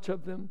a bunch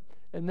of them.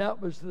 And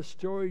that was the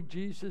story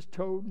Jesus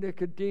told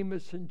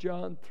Nicodemus in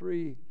John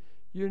 3.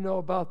 You know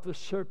about the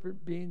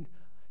serpent being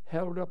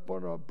held up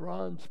on a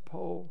bronze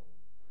pole.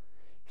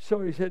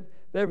 So he said,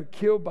 they were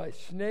killed by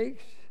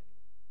snakes.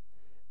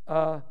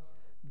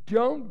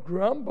 Don't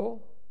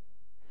grumble.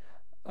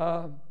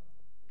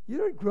 You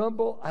don't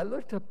grumble. I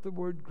looked up the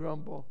word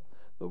grumble.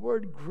 The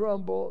word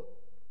grumble,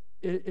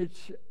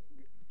 it's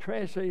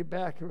translated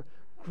back,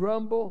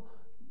 grumble,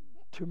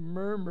 to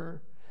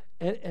murmur.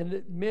 And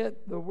it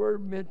meant, the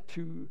word meant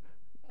to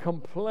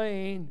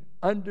complain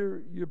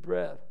under your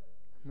breath.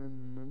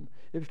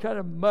 It was kind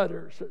of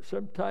mutter. So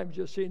sometimes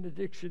you'll see in the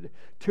dictionary,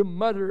 to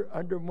mutter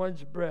under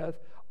one's breath,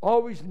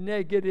 always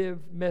negative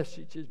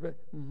messages. But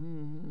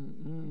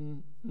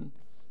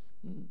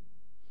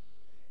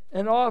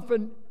and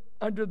often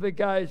under the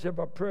guise of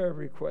a prayer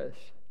request.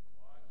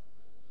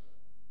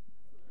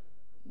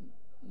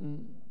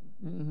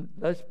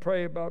 Let's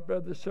pray about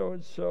brother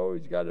so-and-so.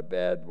 He's got a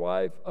bad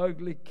wife,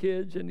 ugly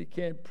kids, and he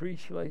can't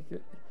preach like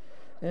it.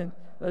 And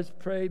let's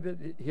pray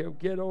that he'll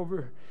get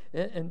over.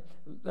 And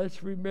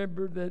let's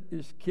remember that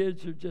his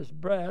kids are just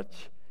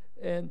brats.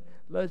 And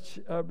let's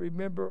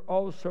remember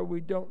also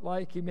we don't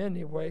like him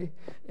anyway.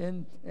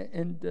 And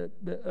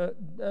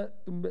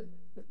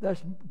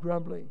that's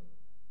grumbling.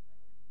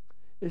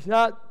 It's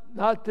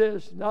not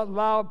this, not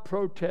loud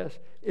protest.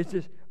 It's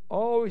just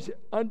always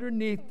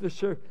underneath the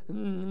surface. I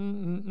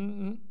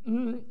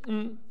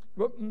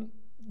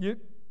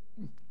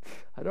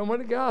don't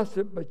want to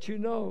gossip, but you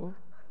know.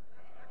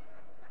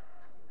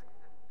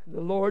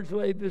 The Lord's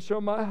laid this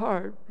on my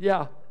heart.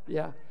 Yeah.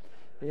 Laid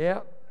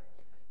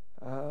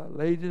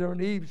it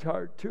on Eve's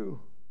heart too.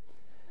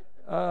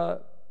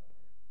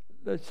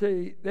 Let's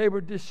see, they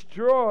were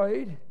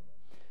destroyed.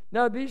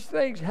 Now these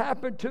things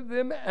happened to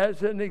them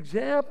as an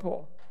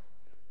example.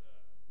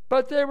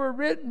 But they were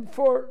written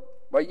for,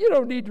 well, you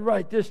don't need to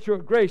write this to a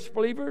grace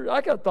believer.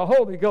 I got the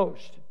Holy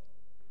Ghost.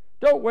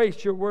 Don't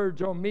waste your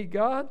words on me,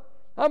 God.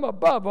 I'm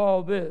above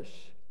all this.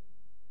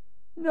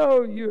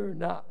 No, you're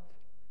not.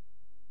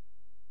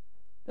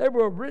 They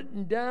were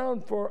written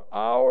down for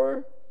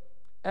our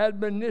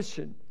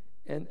admonition.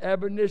 And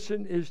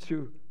admonition is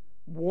to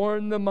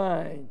warn the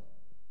mind.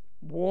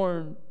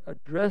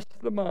 Address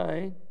the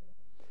mind.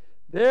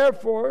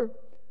 Therefore,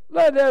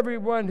 Let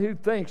everyone who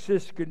thinks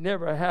this could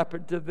never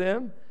happen to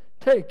them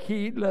take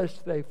heed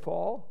lest they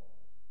fall.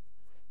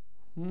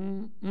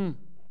 Do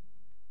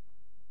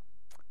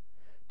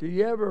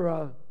you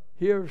ever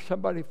hear of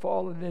somebody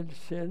falling into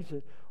sin and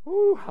say,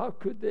 "Oh, how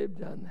could they have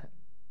done that?"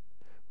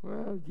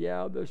 Well,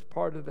 yeah, there's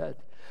part of that.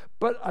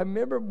 But I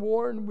remember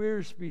Warren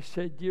Wiersbe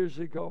said years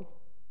ago,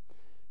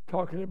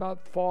 talking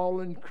about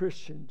fallen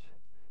Christians,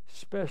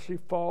 especially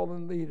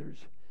fallen leaders.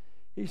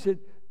 He said,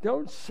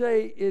 don't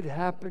say it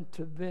happened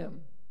to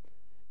them.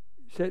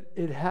 He said,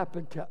 it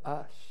happened to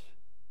us.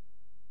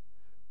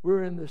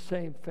 We're in the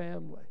same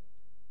family.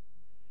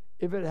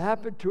 If it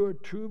happened to a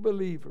true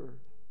believer,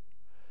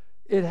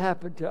 it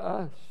happened to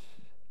us.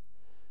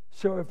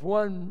 So if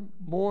one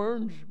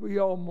mourns, we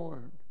all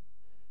mourn.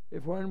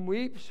 If one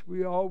weeps,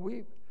 we all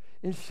weep.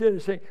 Instead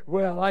of saying,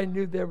 well, I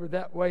knew they were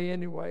that way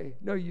anyway.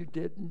 No, you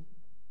didn't.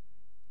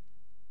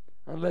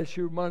 Unless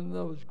you're one of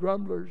those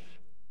grumblers.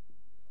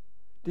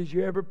 Did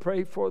you ever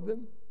pray for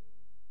them?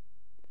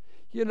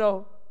 You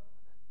know,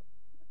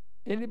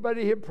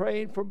 anybody here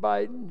praying for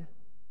Biden?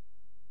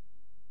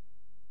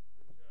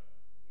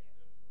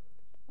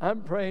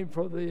 I'm praying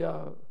for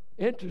the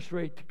interest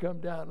rate to come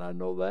down. I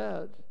know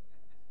that.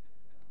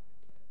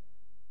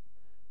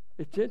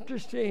 It's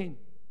interesting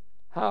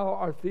how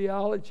our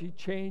theology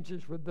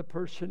changes with the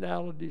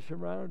personalities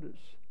around us.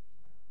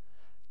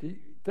 Do you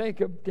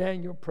think of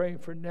Daniel praying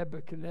for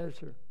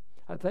Nebuchadnezzar?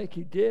 I think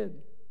he did.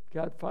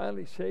 God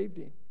finally saved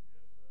him.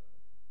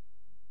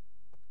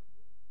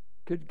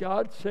 Could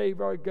God save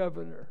our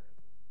governor?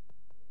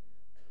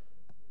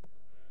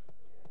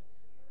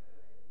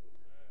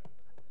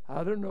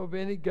 I don't know if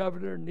any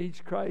governor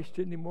needs Christ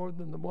any more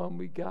than the one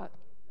we got.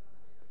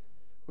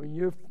 When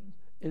you're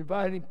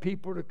inviting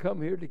people to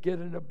come here to get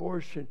an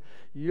abortion,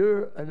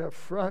 you're an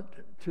affront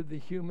to the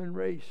human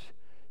race.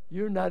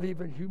 You're not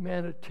even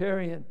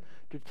humanitarian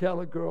to tell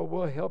a girl,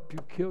 we'll help you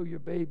kill your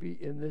baby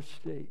in this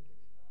state.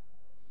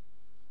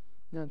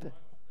 Now,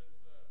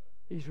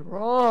 he's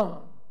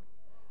wrong.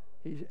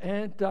 He's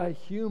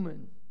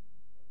anti-human.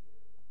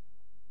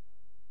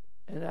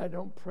 And I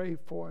don't pray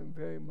for him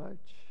very much.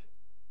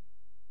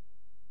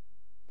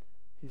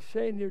 He's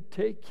saying here,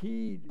 take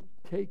heed,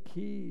 take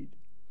heed.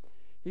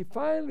 He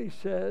finally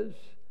says,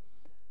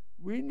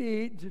 we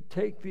need to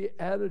take the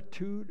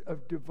attitude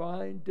of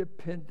divine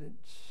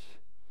dependence.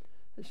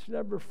 That's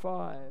number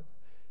 5.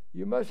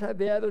 You must have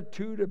the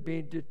attitude of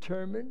being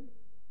determined,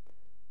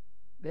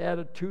 the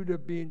attitude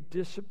of being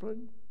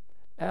disciplined,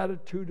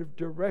 attitude of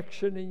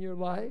direction in your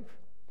life.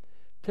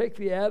 Take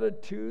the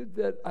attitude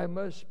that I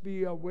must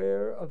be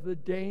aware of the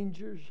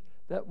dangers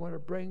that want to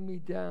bring me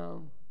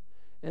down.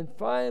 And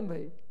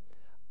finally,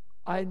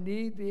 I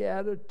need the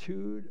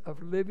attitude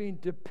of living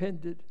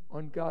dependent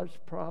on God's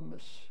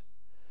promise.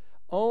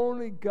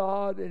 Only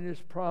God and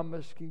His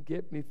promise can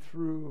get me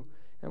through.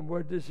 And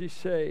what does He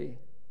say?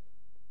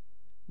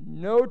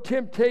 No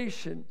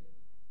temptation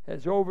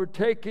has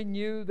overtaken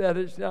you that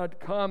is not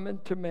common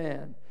to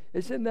man.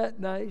 Isn't that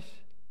nice?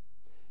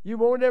 You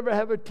won't ever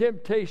have a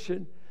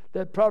temptation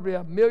that probably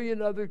 1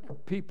 million other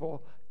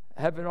people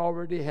haven't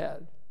already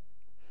had.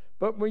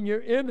 But when you're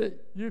in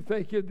it, you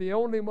think you're the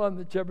only one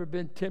that's ever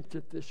been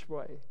tempted this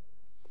way.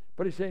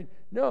 But He's saying,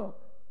 no,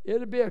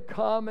 it'll be a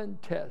common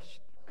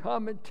test,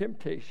 common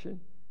temptation.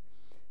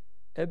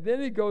 And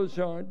then He goes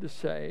on to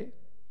say,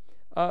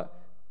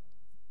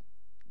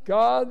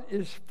 God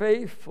is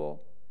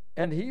faithful,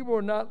 and He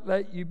will not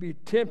let you be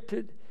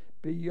tempted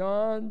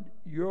beyond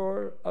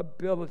your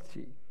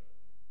ability.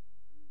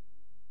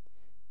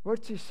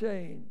 What's He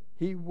saying?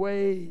 He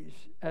weighs,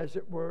 as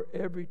it were,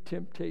 every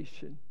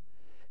temptation.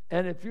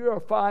 And if you're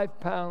a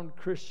 5-pound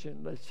Christian,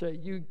 let's say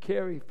you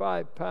carry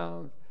 5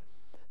 pounds,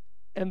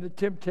 and the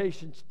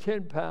temptation's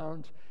 10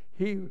 pounds,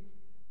 He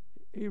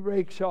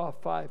rakes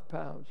off 5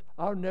 pounds.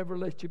 I'll never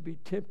let you be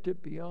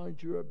tempted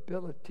beyond your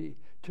ability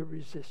to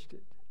resist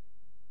it.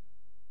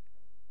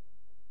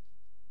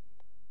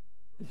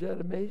 Is that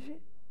amazing?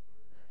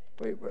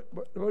 Wait,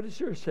 what does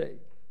yours say?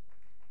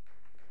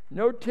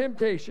 No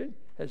temptation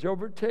has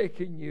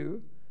overtaken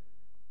you,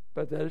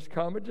 but that is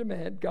common to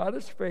man. God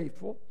is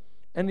faithful,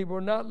 and He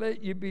will not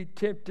let you be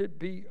tempted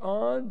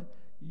beyond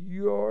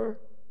your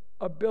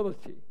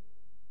ability.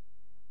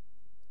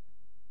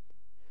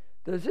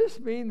 Does this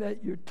mean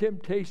that your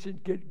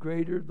temptations get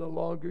greater the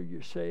longer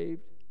you're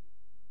saved?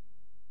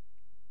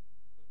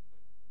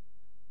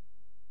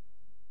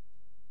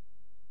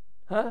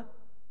 Huh?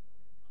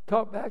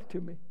 Talk back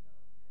to me.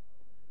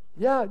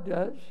 Yeah, it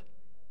does.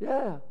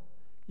 Yeah.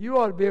 You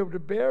ought to be able to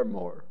bear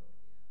more.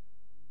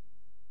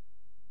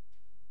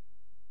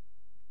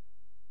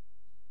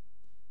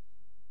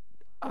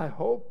 I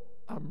hope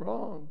I'm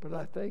wrong, but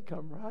I think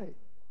I'm right.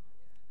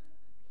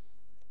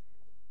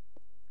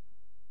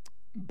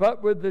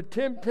 But with the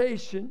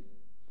temptation,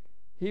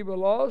 He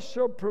will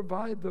also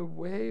provide the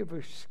way of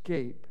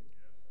escape.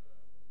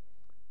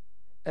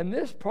 And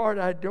this part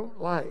I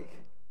don't like.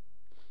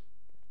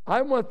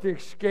 I want the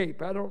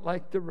escape. I don't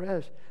like the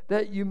rest.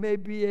 That you may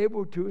be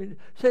able to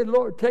say,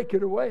 Lord, take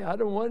it away. I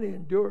don't want to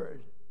endure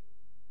it.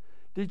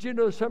 Did you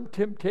know some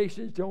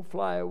temptations don't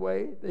fly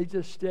away? They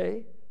just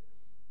stay.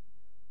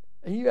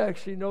 And you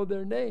actually know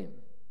their name.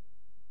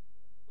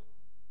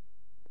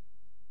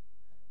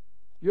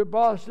 Your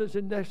boss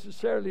doesn't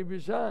necessarily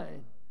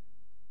resign.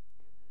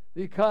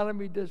 The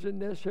economy doesn't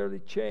necessarily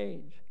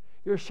change.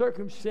 Your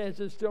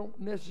circumstances don't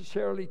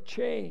necessarily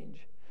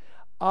change.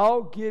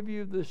 I'll give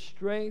you the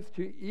strength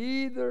to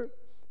either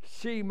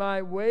see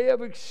my way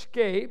of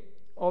escape.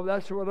 Oh,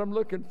 that's what I'm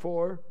looking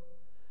for.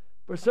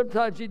 But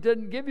sometimes he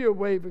doesn't give you a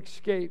way of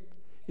escape.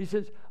 He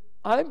says,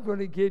 I'm going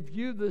to give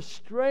you the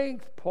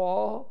strength,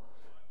 Paul,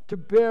 to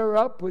bear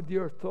up with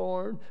your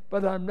thorn,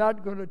 but I'm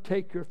not going to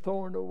take your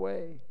thorn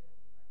away.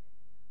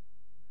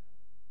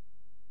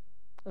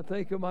 I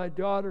think of my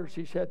daughter.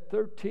 She's had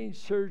 13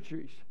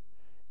 surgeries,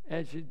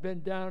 and she's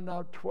been down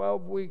now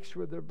 12 weeks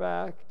with her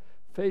back,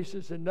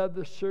 faces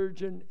another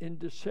surgeon in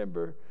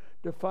December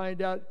to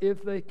find out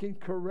if they can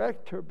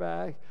correct her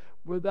back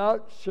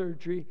without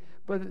surgery.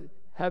 But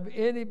has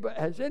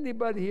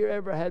anybody here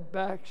ever had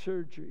back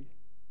surgery?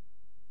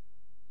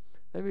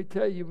 Let me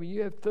tell you, when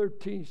you have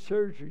 13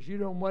 surgeries, you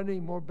don't want any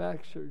more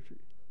back surgery.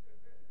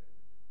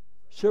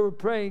 So we're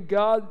praying,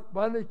 God,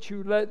 why don't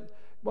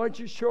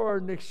you show her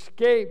an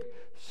escape?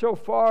 So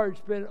far,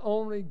 it's been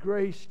only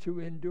grace to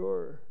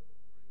endure.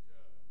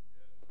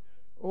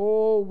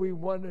 Oh, we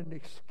want an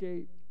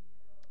escape.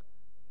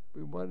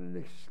 We want an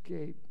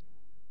escape.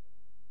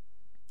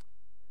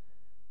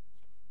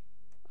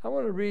 I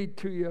want to read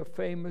to you a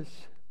famous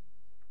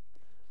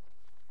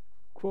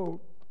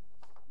quote.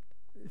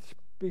 It's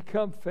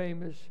become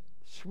famous.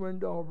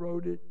 Swindoll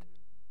wrote it.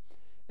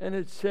 And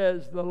it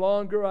says, the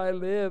longer I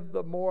live,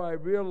 the more I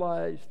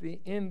realize the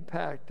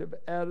impact of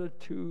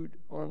attitude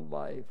on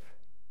life.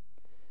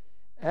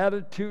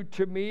 Attitude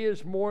to me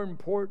is more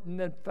important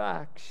than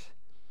facts.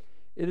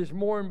 It is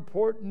more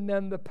important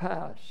than the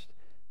past,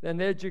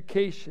 than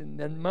education,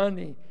 than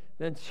money,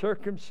 than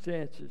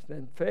circumstances,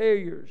 than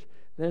failures,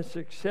 than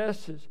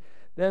successes,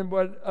 than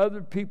what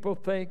other people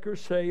think or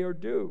say or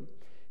do.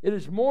 It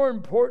is more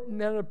important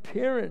than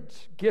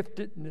appearance,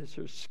 giftedness,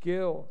 or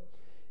skill.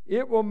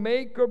 It will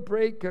make or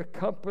break a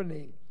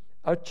company,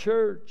 a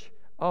church,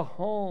 a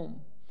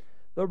home.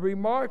 The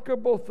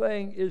remarkable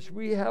thing is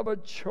we have a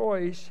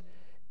choice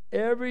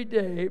every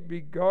day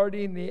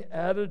regarding the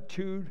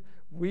attitude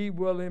we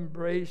will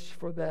embrace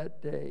for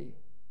that day.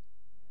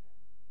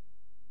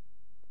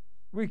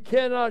 We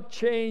cannot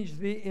change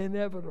the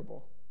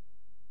inevitable.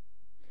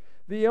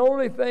 The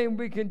only thing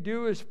we can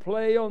do is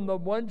play on the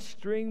one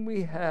string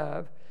we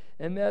have,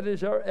 and that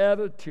is our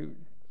attitude.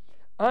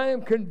 I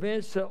am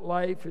convinced that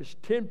life is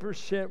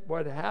 10%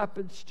 what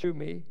happens to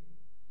me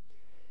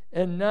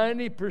and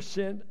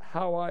 90%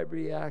 how I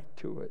react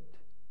to it.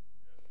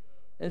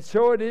 And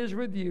so it is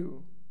with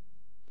you.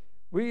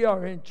 We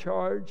are in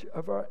charge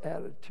of our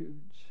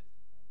attitudes.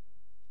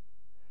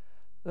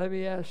 Let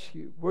me ask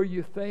you, were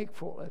you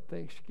thankful at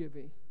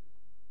Thanksgiving?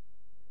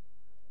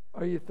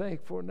 Are you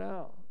thankful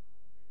now?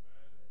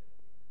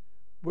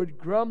 Would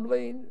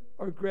grumbling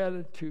or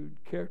gratitude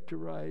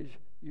characterize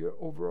your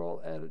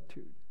overall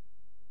attitude?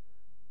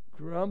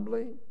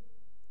 Grumbling,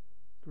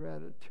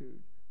 gratitude.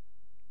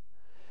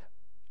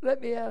 Let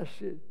me ask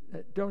you,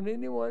 don't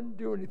anyone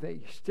do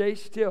anything. Stay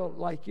still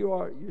like you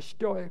are. You're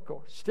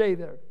stoical. Stay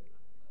there.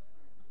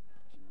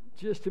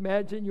 Just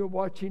imagine you're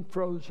watching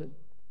Frozen.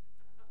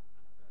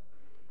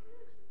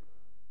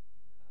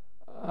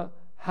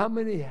 How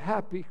many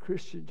happy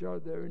Christians are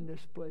there in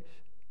this place?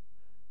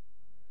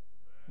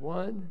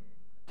 1,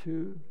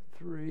 2,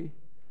 3.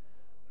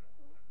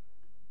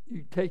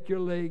 You take your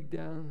leg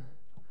down.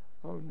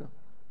 Oh, no.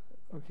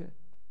 Okay.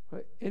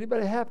 Right.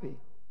 Anybody happy?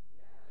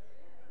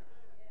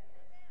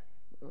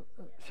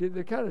 See,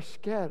 they're kind of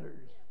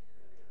scattered.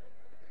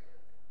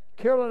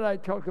 Carol and I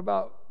talk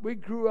about, we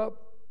grew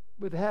up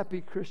with happy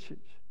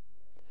Christians.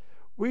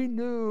 We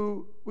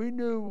knew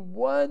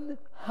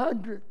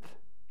 1/100th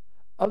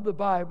of the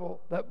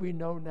Bible that we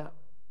know now.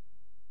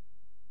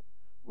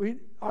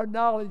 Our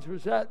knowledge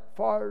was that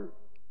far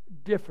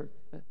different.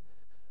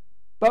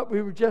 But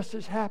we were just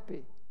as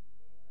happy.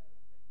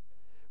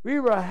 We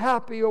were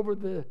happy over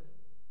the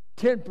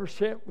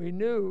 10% we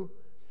knew,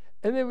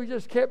 and then we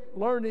just kept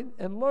learning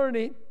and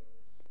learning.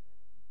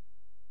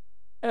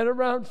 And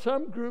around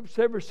some groups,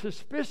 they were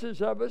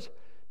suspicious of us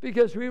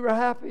because we were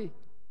happy.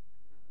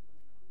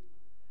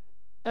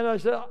 And I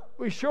said,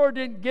 we sure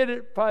didn't get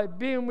it by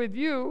being with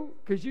you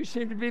because you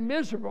seem to be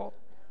miserable.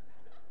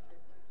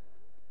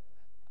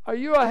 Are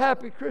you a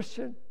happy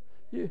Christian?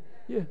 You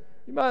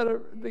might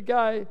have, the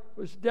guy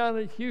was down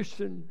in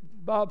Houston,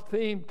 Bob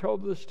Thiem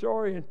told the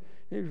story, and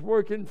he was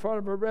working in front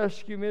of a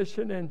rescue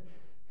mission, and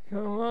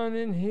come on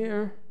in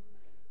here.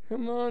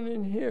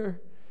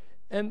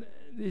 And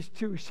these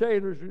two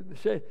sailors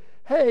said,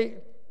 hey,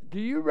 do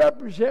you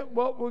represent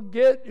what we'll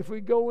get if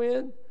we go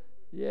in?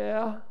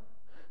 Yeah.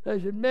 They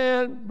said,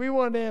 man, we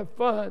want to have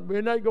fun.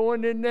 We're not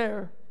going in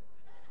there.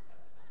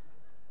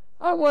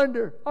 I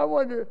wonder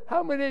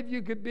how many of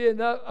you could be an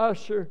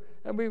usher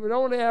and we would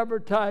only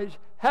advertise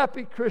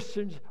happy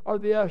Christians are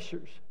the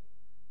ushers.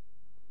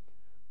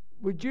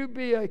 Would you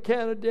be a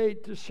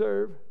candidate to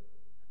serve?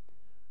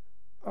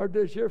 Or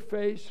does your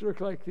face look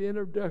like the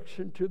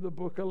introduction to the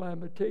book of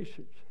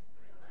Lamentations?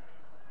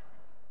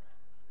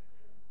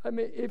 I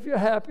mean, if you're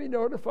happy,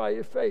 notify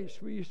your face.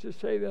 We used to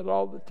say that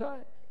all the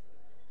time.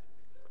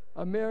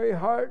 A merry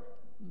heart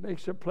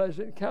makes a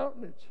pleasant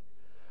countenance.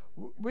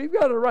 We've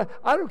got to write.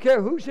 I don't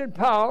care who's in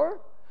power.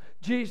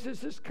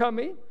 Jesus is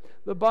coming.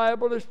 The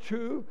Bible is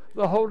true.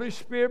 The Holy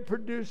Spirit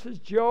produces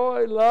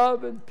joy,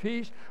 love, and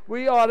peace.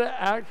 We ought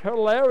to act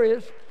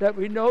hilarious that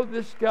we know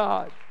this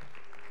God.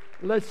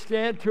 Let's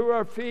stand to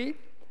our feet.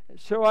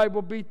 So I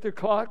will beat the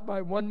clock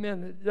by 1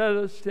 minute. Let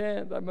us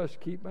stand. I must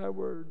keep my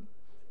word.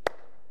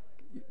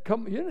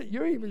 Come,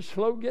 you're even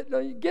slow getting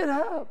on. Get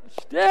up.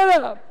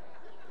 Stand up.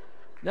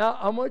 Now,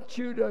 I want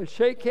you to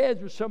shake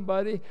hands with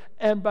somebody,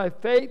 and by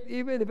faith,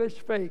 even if it's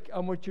fake, I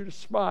want you to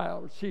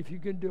smile and see if you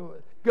can do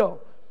it. Go.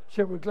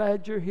 Say, we're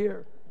glad you're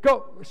here.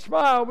 Go.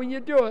 Smile when you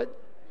do it.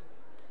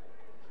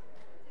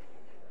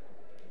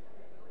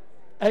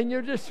 And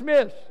you're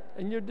dismissed.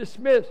 And you're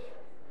dismissed.